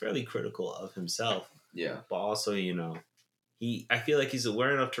say he's fairly critical of himself. Yeah. But also, you know, I feel like he's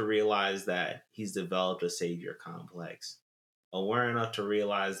aware enough to realize that he's developed a savior complex. Aware enough to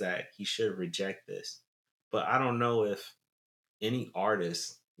realize that he should reject this. But I don't know if any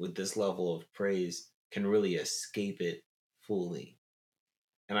artist with this level of praise can really escape it fully.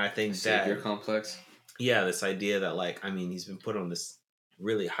 And I think savior complex. Yeah, this idea that, like, I mean, he's been put on this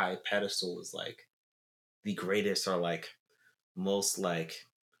really high pedestal as like the greatest or like most like,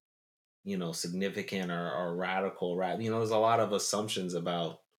 you know, significant or radical rap. You know, there's a lot of assumptions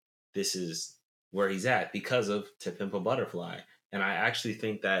about this is where he's at because of To Pimp a Butterfly. And I actually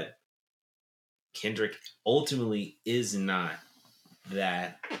think that Kendrick ultimately is not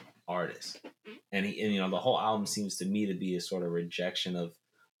that artist. And you know, the whole album seems to me to be a sort of rejection of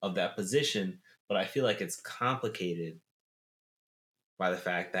that position, but I feel like it's complicated by the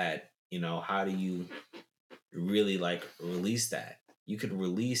fact that, you know, how do you really like release that? You could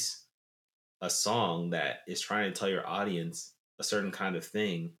release a song that is trying to tell your audience a certain kind of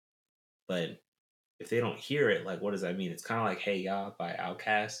thing, but if they don't hear it, like, what does that mean? It's kind of like Hey Ya by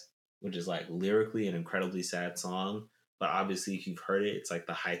Outkast, which is like lyrically an incredibly sad song, but obviously if you've heard it, it's like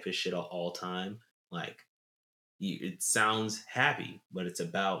the hypest shit of all time. Like, it sounds happy, but it's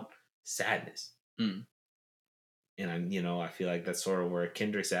about sadness. Mm. And you know, I feel like that's sort of where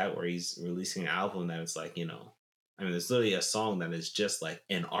Kendrick's at, where he's releasing an album that it's like, you know, I mean, there's literally a song that is just like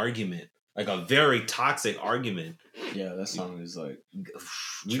an argument, like a very toxic argument. Yeah, that song is like,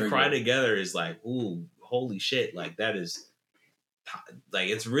 We Cry Together is like, ooh, holy shit, like that is like,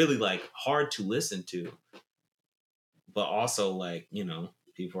 it's really like hard to listen to, but also like, you know,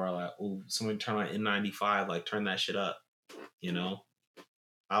 people are like, oh, somebody turn on N95, like turn that shit up, you know.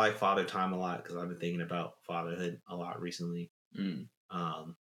 I like Father Time a lot because I've been thinking about fatherhood a lot recently. Mm.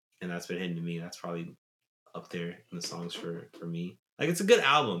 And that's been hitting to me. That's probably up there in the songs for me. Like, it's a good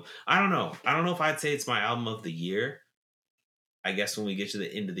album. I don't know if I'd say it's my album of the year. I guess when we get to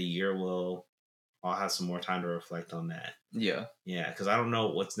the end of the year, I'll have some more time to reflect on that. Yeah. Yeah, because I don't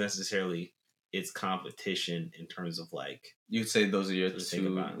know what's necessarily it's competition in terms of like. You'd say those are your to think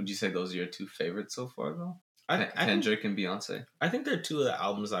two. about. Would you say those are your two favorites so far, though? I think, Kendrick and Beyonce. I think they're two of the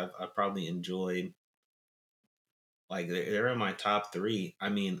albums I've probably enjoyed. Like they're in my top 3. I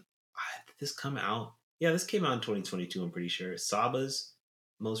mean, did this come out? Yeah, this came out in 2022. I'm pretty sure. Saba's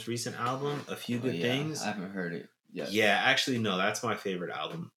most recent album, A Few Good Things. I haven't heard it yet. Yeah, actually, no, that's my favorite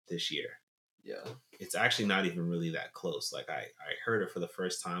album this year. Yeah. It's actually not even really that close. Like I heard it for the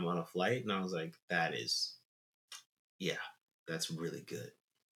first time on a flight, and I was like, that's really good.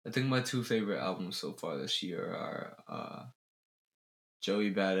 I think my two favorite albums so far this year are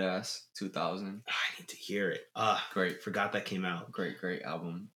Joey Badass 2000. I need to hear it. Great. Forgot that came out. Great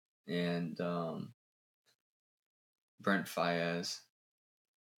album. And Brent Faiyaz.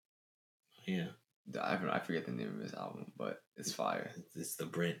 Yeah. I forget the name of his album, but it's fire. It's the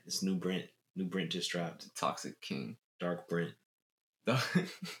Brent. It's new Brent. New Brent just dropped. Toxic King. Dark Brent.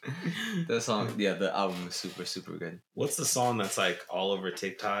 The song, the album is super, super good. What's the song that's like all over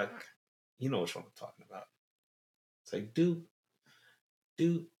TikTok? You know which one I'm talking about. It's like do.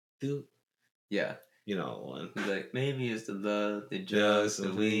 Yeah. You know one. He's like, maybe it's the love, the Just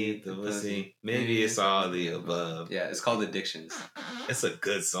the weed, the pussy. Maybe it's all the above. Yeah, it's called Addictions. It's a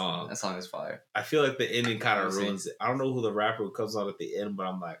good song. That song is fire. I feel like the ending kind of ruins it. I don't know who the rapper who comes on at the end, but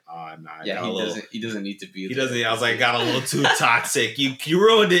I'm like, nah. Yeah, he doesn't need to be. He doesn't. I was like, got a little too toxic. You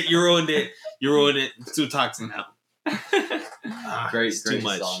ruined it. It's too toxic now. Great too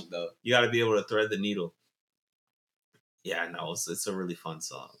much. Song though. You got to be able to thread the needle. Yeah, no, it's a really fun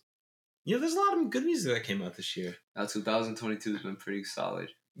song. Yeah, there's a lot of good music that came out this year. Now 2022 has been pretty solid.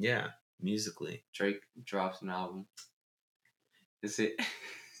 Yeah, musically. Drake drops an album. Is it?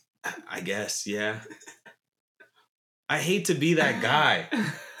 I guess, yeah. I hate to be that guy.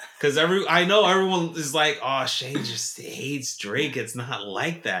 Because I know everyone is like, oh, Shane just hates Drake. It's not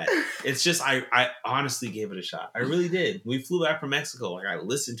like that. It's just, I honestly gave it a shot. I really did. We flew back from Mexico. Like, I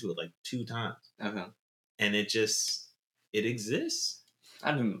listened to it like 2 times. Okay. And it exists.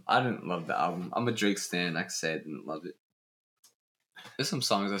 I didn't love the album. I'm a Drake stan. I can say I didn't love it. There's some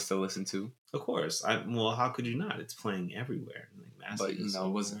songs I still listen to. Of course. Well, how could you not? It's playing everywhere. Like, but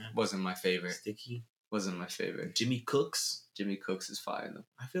it wasn't my favorite. Sticky. Wasn't my favorite. Jimmy Cooks. Jimmy Cooks is fire though.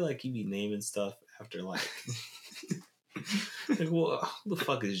 I feel like you be naming stuff after like well, who the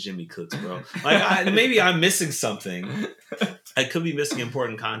fuck is Jimmy Cooks, bro? Like maybe I'm missing something. I could be missing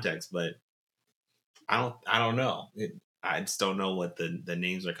important context, but I don't know. I just don't know what the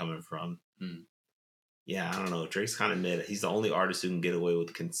names are coming from. Yeah, I don't know. Drake's kind of mid. He's the only artist who can get away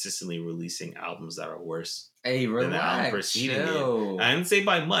with consistently releasing albums that are worse than the album preceding it. I didn't say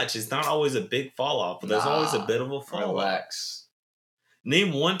by much. It's not always a big fall off, but there's always a bit of a fall off. Relax.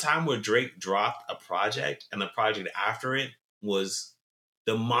 Name one time where Drake dropped a project and the project after it was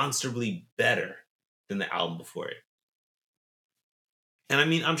demonstrably better than the album before it. And I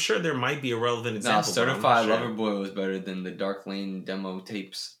mean, I'm sure there might be a relevant example. Certified Lover Boy was better than the Dark Lane demo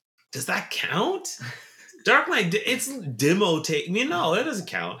tapes. Does that count? Dark Lane, it's demo tape. I mean, no, that doesn't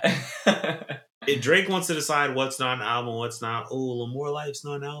count. If Drake wants to decide what's not an album, what's not, More Life's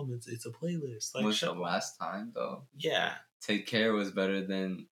not an album, it's a playlist. Like, was the last time, though? Yeah. Take Care was better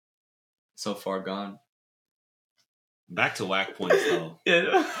than So Far Gone. Back to whack points, though.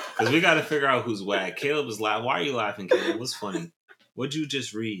 Yeah. Because we got to figure out who's whack. Caleb was laughing. Why are you laughing, Caleb? What's funny? What'd you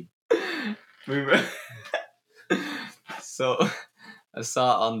just read? So, I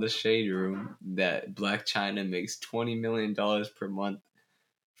saw on the Shade Room that Black China makes $20 million per month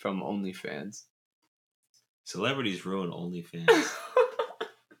from OnlyFans. Celebrities ruin OnlyFans.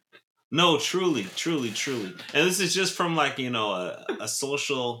 No, truly. And this is just from like, a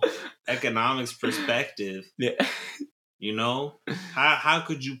social economics perspective. Yeah. How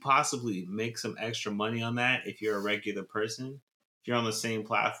could you possibly make some extra money on that if you're a regular person? If you're on the same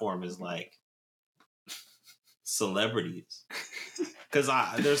platform as like celebrities. Because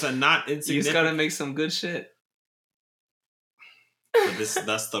there's a not insignificant... You just gotta make some good shit. But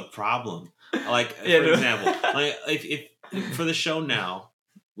that's the problem. Like, for example, like if for the show now,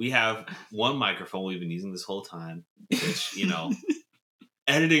 we have one microphone we've been using this whole time, which,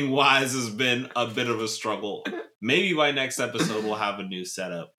 editing wise has been a bit of a struggle. Maybe by next episode we'll have a new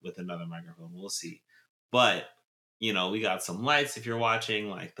setup with another microphone. We'll see. But, we got some lights if you're watching,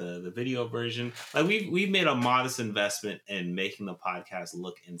 like the video version. Like we've made a modest investment in making the podcast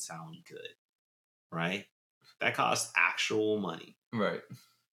look and sound good. Right? That costs actual money. Right.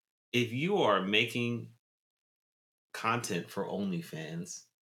 If you are making content for OnlyFans,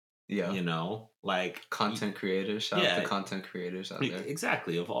 like content creators, shout out to content creators out there.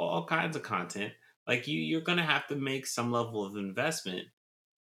 Exactly, of all kinds of content, like you're gonna have to make some level of investment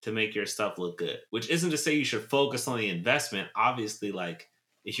to make your stuff look good. Which isn't to say you should focus on the investment. Obviously, like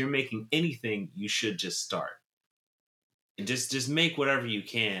if you're making anything, you should just start. And just make whatever you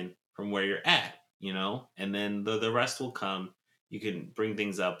can from where you're at, you know, and then the rest will come. You can bring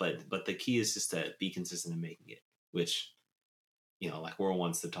things up, but the key is just to be consistent in making it, which, you know, like we're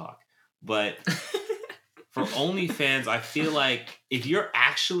ones to talk. But for OnlyFans, I feel like if you're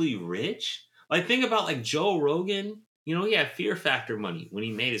actually rich, like think about like Joe Rogan, you know, he had Fear Factor money when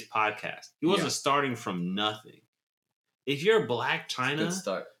he made his podcast. He wasn't starting from nothing. If you're Black China, good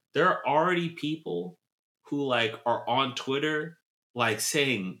start. There are already people who like are on Twitter like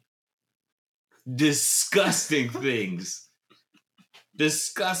saying disgusting things.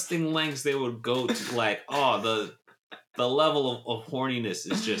 Disgusting lengths they would go to, like, oh, the level of horniness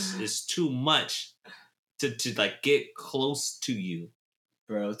is too much to like get close to you.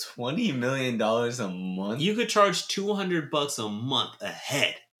 Bro, $20 million a month? You could charge $200 a month a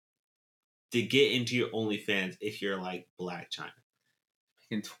head to get into your OnlyFans if you're like Black China.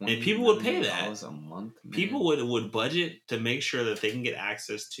 And people would pay that. A month, man. People would budget to make sure that they can get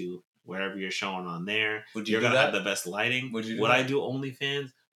access to whatever you're showing on there. You're gonna have the best lighting. Would I do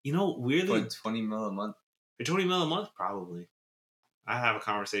OnlyFans? You know, weirdly, for $20 million a month. For $20 million a month, probably. I have a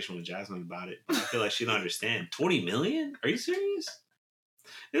conversation with Jasmine about it. I feel like she'd understand. $20 million? Are you serious?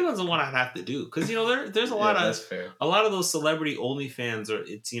 It depends on what I'd have to do, because you know there's a lot of a lot of those celebrity OnlyFans are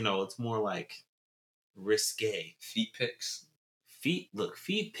it's more like risque. Feet pics. Feet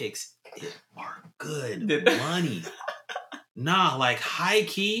pics are good money. Nah, like high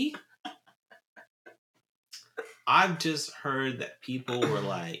key. I've just heard that people were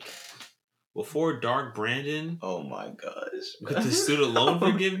like, before Dark Brandon. Oh my gosh. With the student loan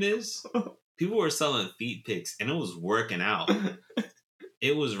forgiveness, people were selling feet pics and it was working out.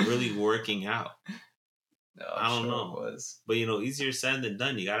 It was really working out. No, I don't sure know. It was. But you know, easier said than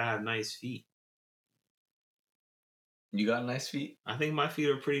done. You gotta have nice feet. You got nice feet? I think my feet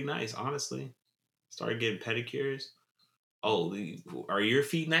are pretty nice, honestly. Started getting pedicures. Oh, are your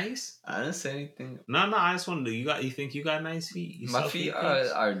feet nice? I didn't say anything. No, I just wanted to. You think you got nice feet? My feet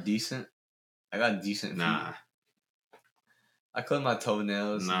are decent. I got decent feet. Nah. I clip my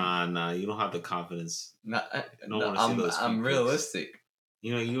toenails. Nah. You don't have the confidence. I'm realistic.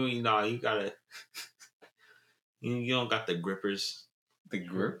 You know, you gotta. You don't got the grippers. The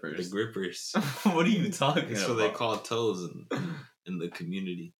grippers? The grippers. What are you talking about? That's what they call toes in the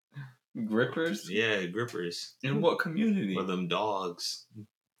community. Grippers? Yeah, grippers. In what community? For them dogs.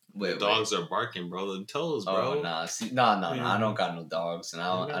 Wait, dogs are barking, bro. Them toes, bro. Oh, nah. See, no. I don't got no dogs, and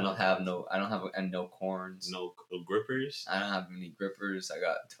I don't have no corns. No grippers. I don't have any grippers. I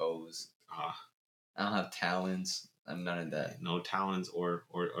got toes. I don't have talons. I'm none of that. No talons or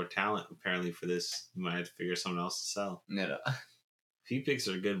talent. Apparently, for this, you might have to figure something else to sell. No. Feet pics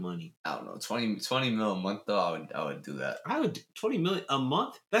are good money. I don't know. 20 mil a month though. I would do that. I would 20 million a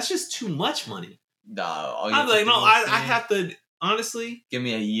month. That's just too much money. Nah. I'm like, no. I have to. Honestly, give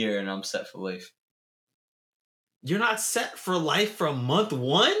me a year and I'm set for life. You're not set for life from month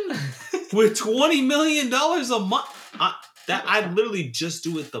one with $20 million a month. I'd literally just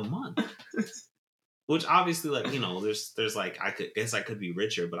do it the month. Which obviously, like, you know, there's like I could be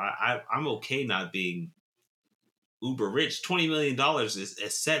richer, but I'm okay not being uber rich. $20 million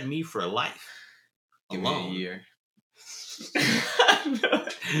is set me for life. Give me a year.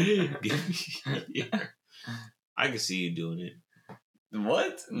 Give me a year. I can see you doing it.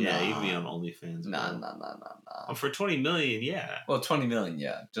 What? Yeah, you'd be on OnlyFans. Nah. For $20 million, yeah. Well, $20 million,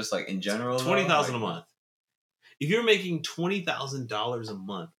 yeah. Just like in general, $20,000 a month. If you're making $20,000 a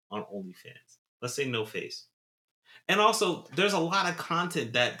month on OnlyFans, let's say no face, and also there's a lot of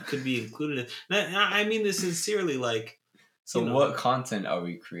content that could be included. I mean this sincerely, like. So what content are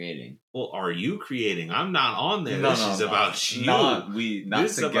we creating? Well, are you creating? I'm not on there. This is about you. Not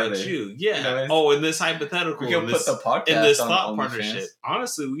this together. Is about you. Yeah. You know, in this hypothetical. We can put the podcast in this on thought OnlyFans. Partnership.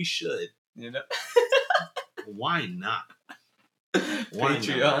 Honestly, we should. You know. Why not?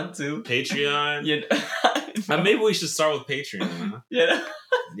 Patreon too. Patreon. Yeah. Maybe we should start with Patreon. Huh? Yeah.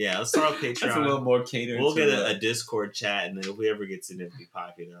 Yeah, let's start with Patreon. That's a little more catered. We'll get a Discord chat, and then if we ever get significantly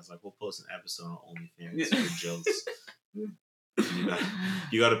popular, I was like, we'll post an episode on OnlyFans for jokes.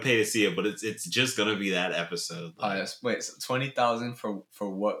 You got to pay to see it, but it's just gonna be that episode. Oh yes. Wait, so 20,000 for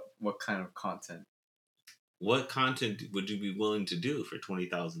what kind of content? What content would you be willing to do for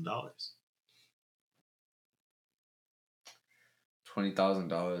 $20,000?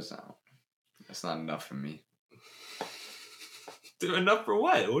 $20,000. That's not enough for me. Enough for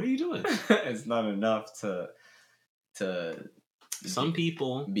what? What are you doing? It's not enough to. Some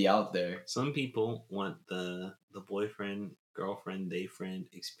people be out there. Some people want the boyfriend girlfriend, day friend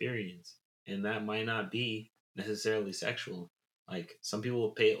experience. And that might not be necessarily sexual. Like, some people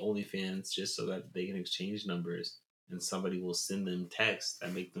will pay OnlyFans just so that they can exchange numbers and somebody will send them texts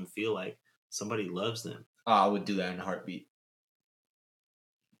that make them feel like somebody loves them. Oh, I would do that in a heartbeat.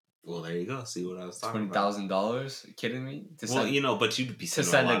 Well, there you go. See what I was talking about. $20,000? You kidding me? Well, you know, but you'd be to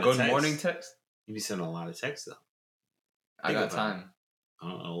sending send a a lot good of texts. morning text? You'd be sending a lot of texts, though. I got time. Oh,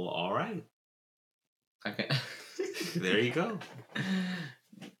 well, all right. Okay. There you go.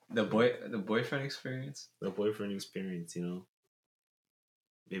 The boyfriend experience? The boyfriend experience, you know.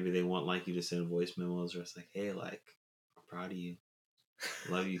 Maybe they want like you to send voice memos or it's like, hey, like, I'm proud of you.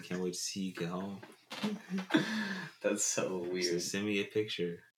 Love you. Can't wait to see you get home. That's so weird. So send me a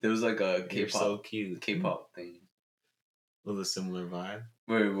picture. There was like a You're K-pop, so cute. K-pop thing. With a similar vibe.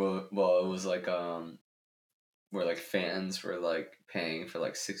 Well, it was like where like fans were like paying for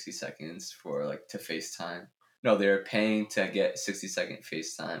like 60 seconds for like to FaceTime. No, they were paying to get 60-second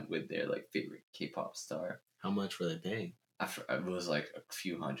FaceTime with their like favorite K-pop star. How much were they paying? It was like a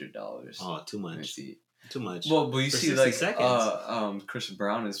few $100s. Oh, too much. Too much. Well, but you for see, like, seconds. Chris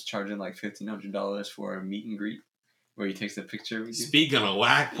Brown is charging like $1,500 for a meet and greet where he takes a picture with you. Speaking of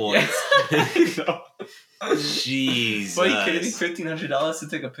whack points, Jesus. But you kidding me? $1,500 to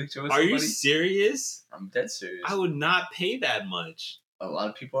take a picture with Are somebody? you serious? I'm dead serious. I would not pay that much. A lot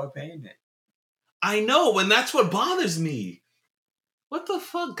of people are paying it. I know, and that's what bothers me. What the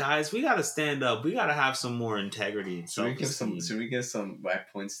fuck, guys? We gotta stand up. We gotta have some more integrity and self-esteem. Should we give some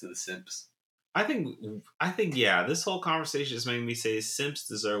whack points to the simps? I think, yeah, this whole conversation just made me say simps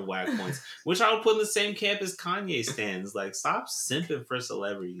deserve whack points, which I would put in the same camp as Kanye stands. Like, stop simping for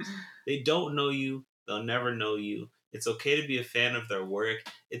celebrities. They don't know you. They'll never know you. It's okay to be a fan of their work.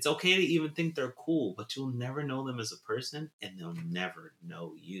 It's okay to even think they're cool, but you'll never know them as a person, and they'll never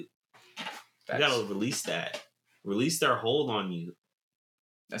know you. You gotta release that. Release their hold on you.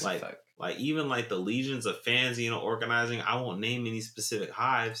 That's like, a fact. Like, even like the legions of fans, you know, organizing. I won't name any specific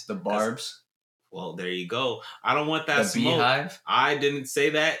hives. The Barbs. Well, there you go. I don't want that the smoke. Beehive. I didn't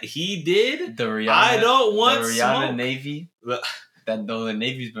say that. He did. The Rihanna. I don't want the Rihanna smoke. Navy. That though the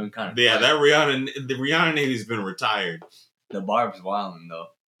Navy's been kind of yeah. That the Rihanna Navy's been retired. The Barb's wildin' though.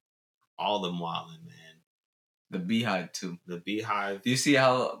 All them wildin', man. The Beehive too. The Beehive. Do you see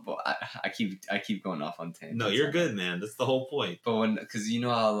how I keep going off on tangents? No, you're good, man. That's the whole point. But because you know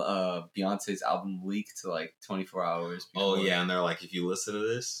how Beyonce's album leaked to like 24 hours. Oh yeah, and they're like, if you listen to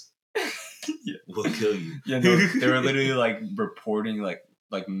this. Yeah. We'll kill you. Yeah, no, they were literally like reporting, like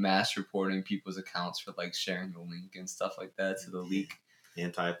mass reporting people's accounts for like sharing the link and stuff like that to the leak.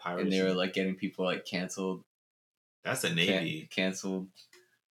 Anti-piracy. And they were like getting people like canceled. That's a Navy. Canceled.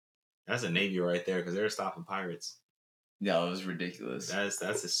 That's a Navy right there because they're stopping pirates. Yeah, it was ridiculous. That's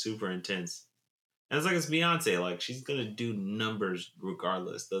a super intense. And it's like it's Beyonce. Like she's gonna do numbers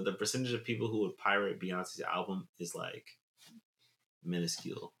regardless. The percentage of people who would pirate Beyonce's album is like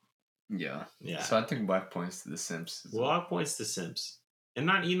minuscule. Yeah. Yeah. So I think whack points to the Simps. Whack points to Simps. And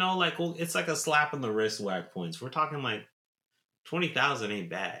not, you know, like, well, it's like a slap in the wrist whack points. We're talking like 20,000 ain't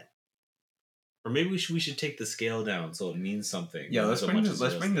bad. Or maybe we should take the scale down so it means something. Yeah, let's bring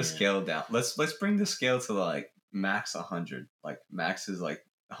the scale down. Let's bring the scale to like max 100. Like max is like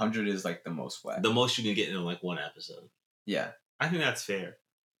 100 is like the most whack. The most you can get in like one episode. Yeah. I think that's fair.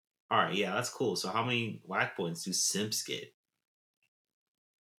 All right, yeah, that's cool. So how many whack points do Simps get?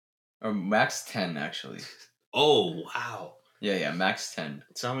 Or max 10 actually. Oh, wow. Yeah, max 10.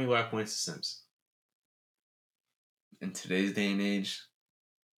 So how many whack points to Simps? In today's day and age,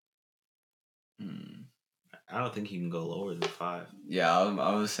 I don't think you can go lower than 5. Yeah,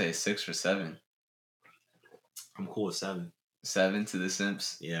 I would say 6 or 7. I'm cool with 7. 7 to the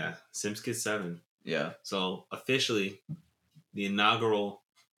Simps? Yeah, Simps get 7. Yeah. So officially, the inaugural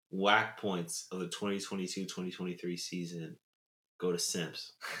whack points of the 2022-2023 season go to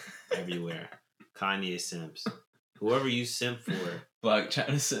Simps everywhere. Kanye Simps. Whoever you simp for. Black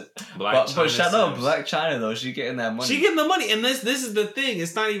China Simp. But shout out Black China though. She getting that money. She getting the money. And this is the thing.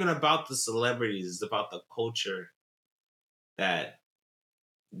 It's not even about the celebrities. It's about the culture that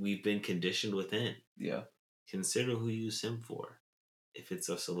we've been conditioned within. Yeah. Consider who you simp for. If it's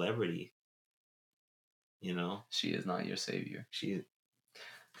a celebrity, you know. She is not your savior. She is.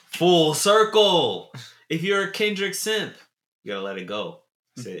 Full circle. If you're a Kendrick simp, you gotta let it go.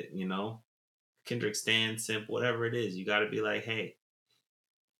 Say, you know. Kendrick Stan, simp, whatever it is, you got to be like, hey,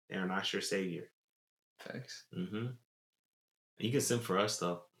 they're not your savior. Thanks. Mm-hmm. You can simp for us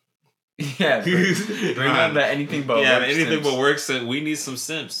though. Yeah, bring on the anything but work. Anything but work. So we need some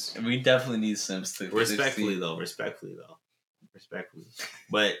simps. We definitely need simps too. Respectfully though.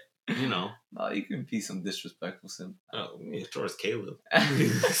 But You know. No, you can be some disrespectful simp. Oh, yeah, towards Caleb.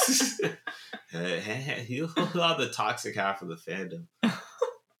 He'll have the toxic half of the fandom.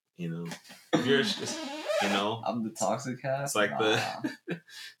 You know, you're just, you know, I'm the toxic half. it's like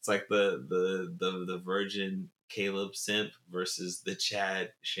it's like the virgin Caleb simp versus the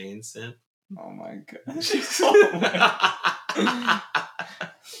Chad Shane simp. Oh my god.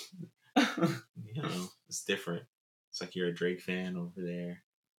 You know, it's different. It's like you're a Drake fan over there.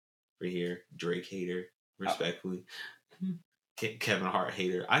 Over here, Drake hater, respectfully. Kevin Hart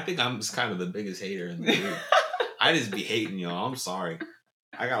hater. I think I'm just kind of the biggest hater in the group. I just be hating y'all. I'm sorry.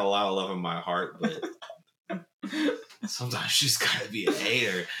 I got a lot of love in my heart, but sometimes you just gotta be a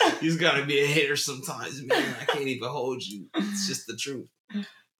hater. You just gotta be a hater sometimes, man. I can't even hold you. It's just the truth.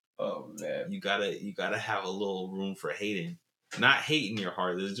 Oh man. You gotta have a little room for hating. Not hating your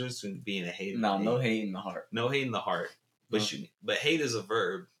heart. There's just being a hater. No hate in the heart. No hate in the heart. But but hate is a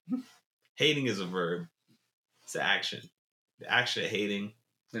verb. Hating is a verb. It's an action. The action of hating.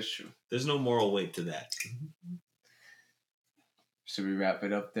 That's true. There's no moral weight to that. Should we wrap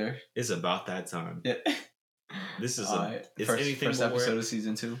it up there? It's about that time. Yeah. This is it's first episode of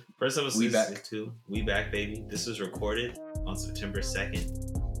season 2. First episode We of back. season 2. We back, baby. This was recorded on September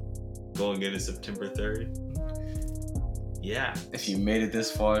 2nd. Going into September 3rd. Yeah. If you made it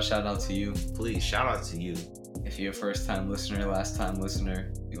this far, shout out to you. Please, shout out to you. If you're a first time listener, last time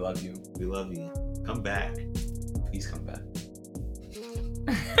listener, we love you. We love you. Come back. Please come back.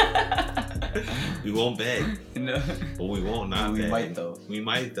 We won't beg. No. But we won't not We beg. might though. We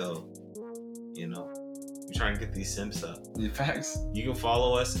might though. You know. We try and get these simps up. The facts. You can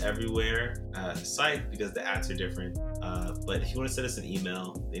follow us everywhere. Site because the ads are different. But if you want to send us an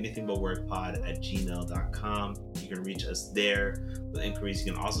email, anythingbutworkpod@gmail.com. You can reach us there with inquiries.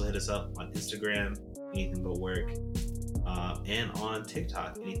 You can also hit us up on Instagram, anything but work, and on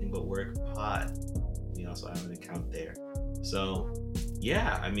TikTok, anything but work pod. We also have an account there. So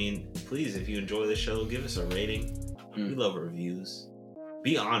yeah, I mean, please, if you enjoy the show, give us a rating. We love reviews.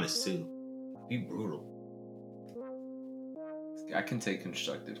 Be honest too. Be brutal. I can take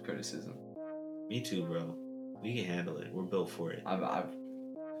constructive criticism. Me too, bro. We can handle it. We're built for it. I've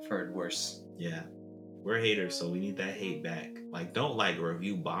heard worse. Yeah. We're haters, so we need that hate back. Like, don't like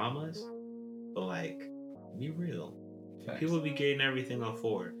review bomb us, but like, be real. Facts. People be getting everything on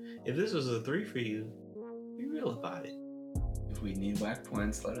 4. If this was a 3 for you, be real about it. If we need whack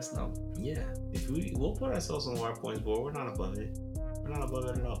points, let us know. Yeah. We'll put ourselves on our points board. We're not above it. We're not above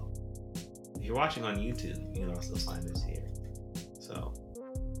it at all. If you're watching on YouTube, you can also find us here. So,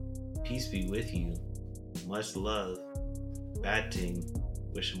 peace be with you. Much love. Bad ting.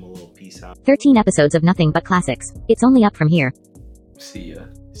 Wish him a little peace out. 13 episodes of Nothing But Classics. It's only up from here. See ya.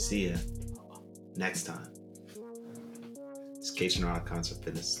 See ya. Next time. This K-Tron concert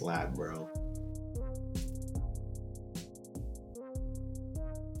finna slap, bro.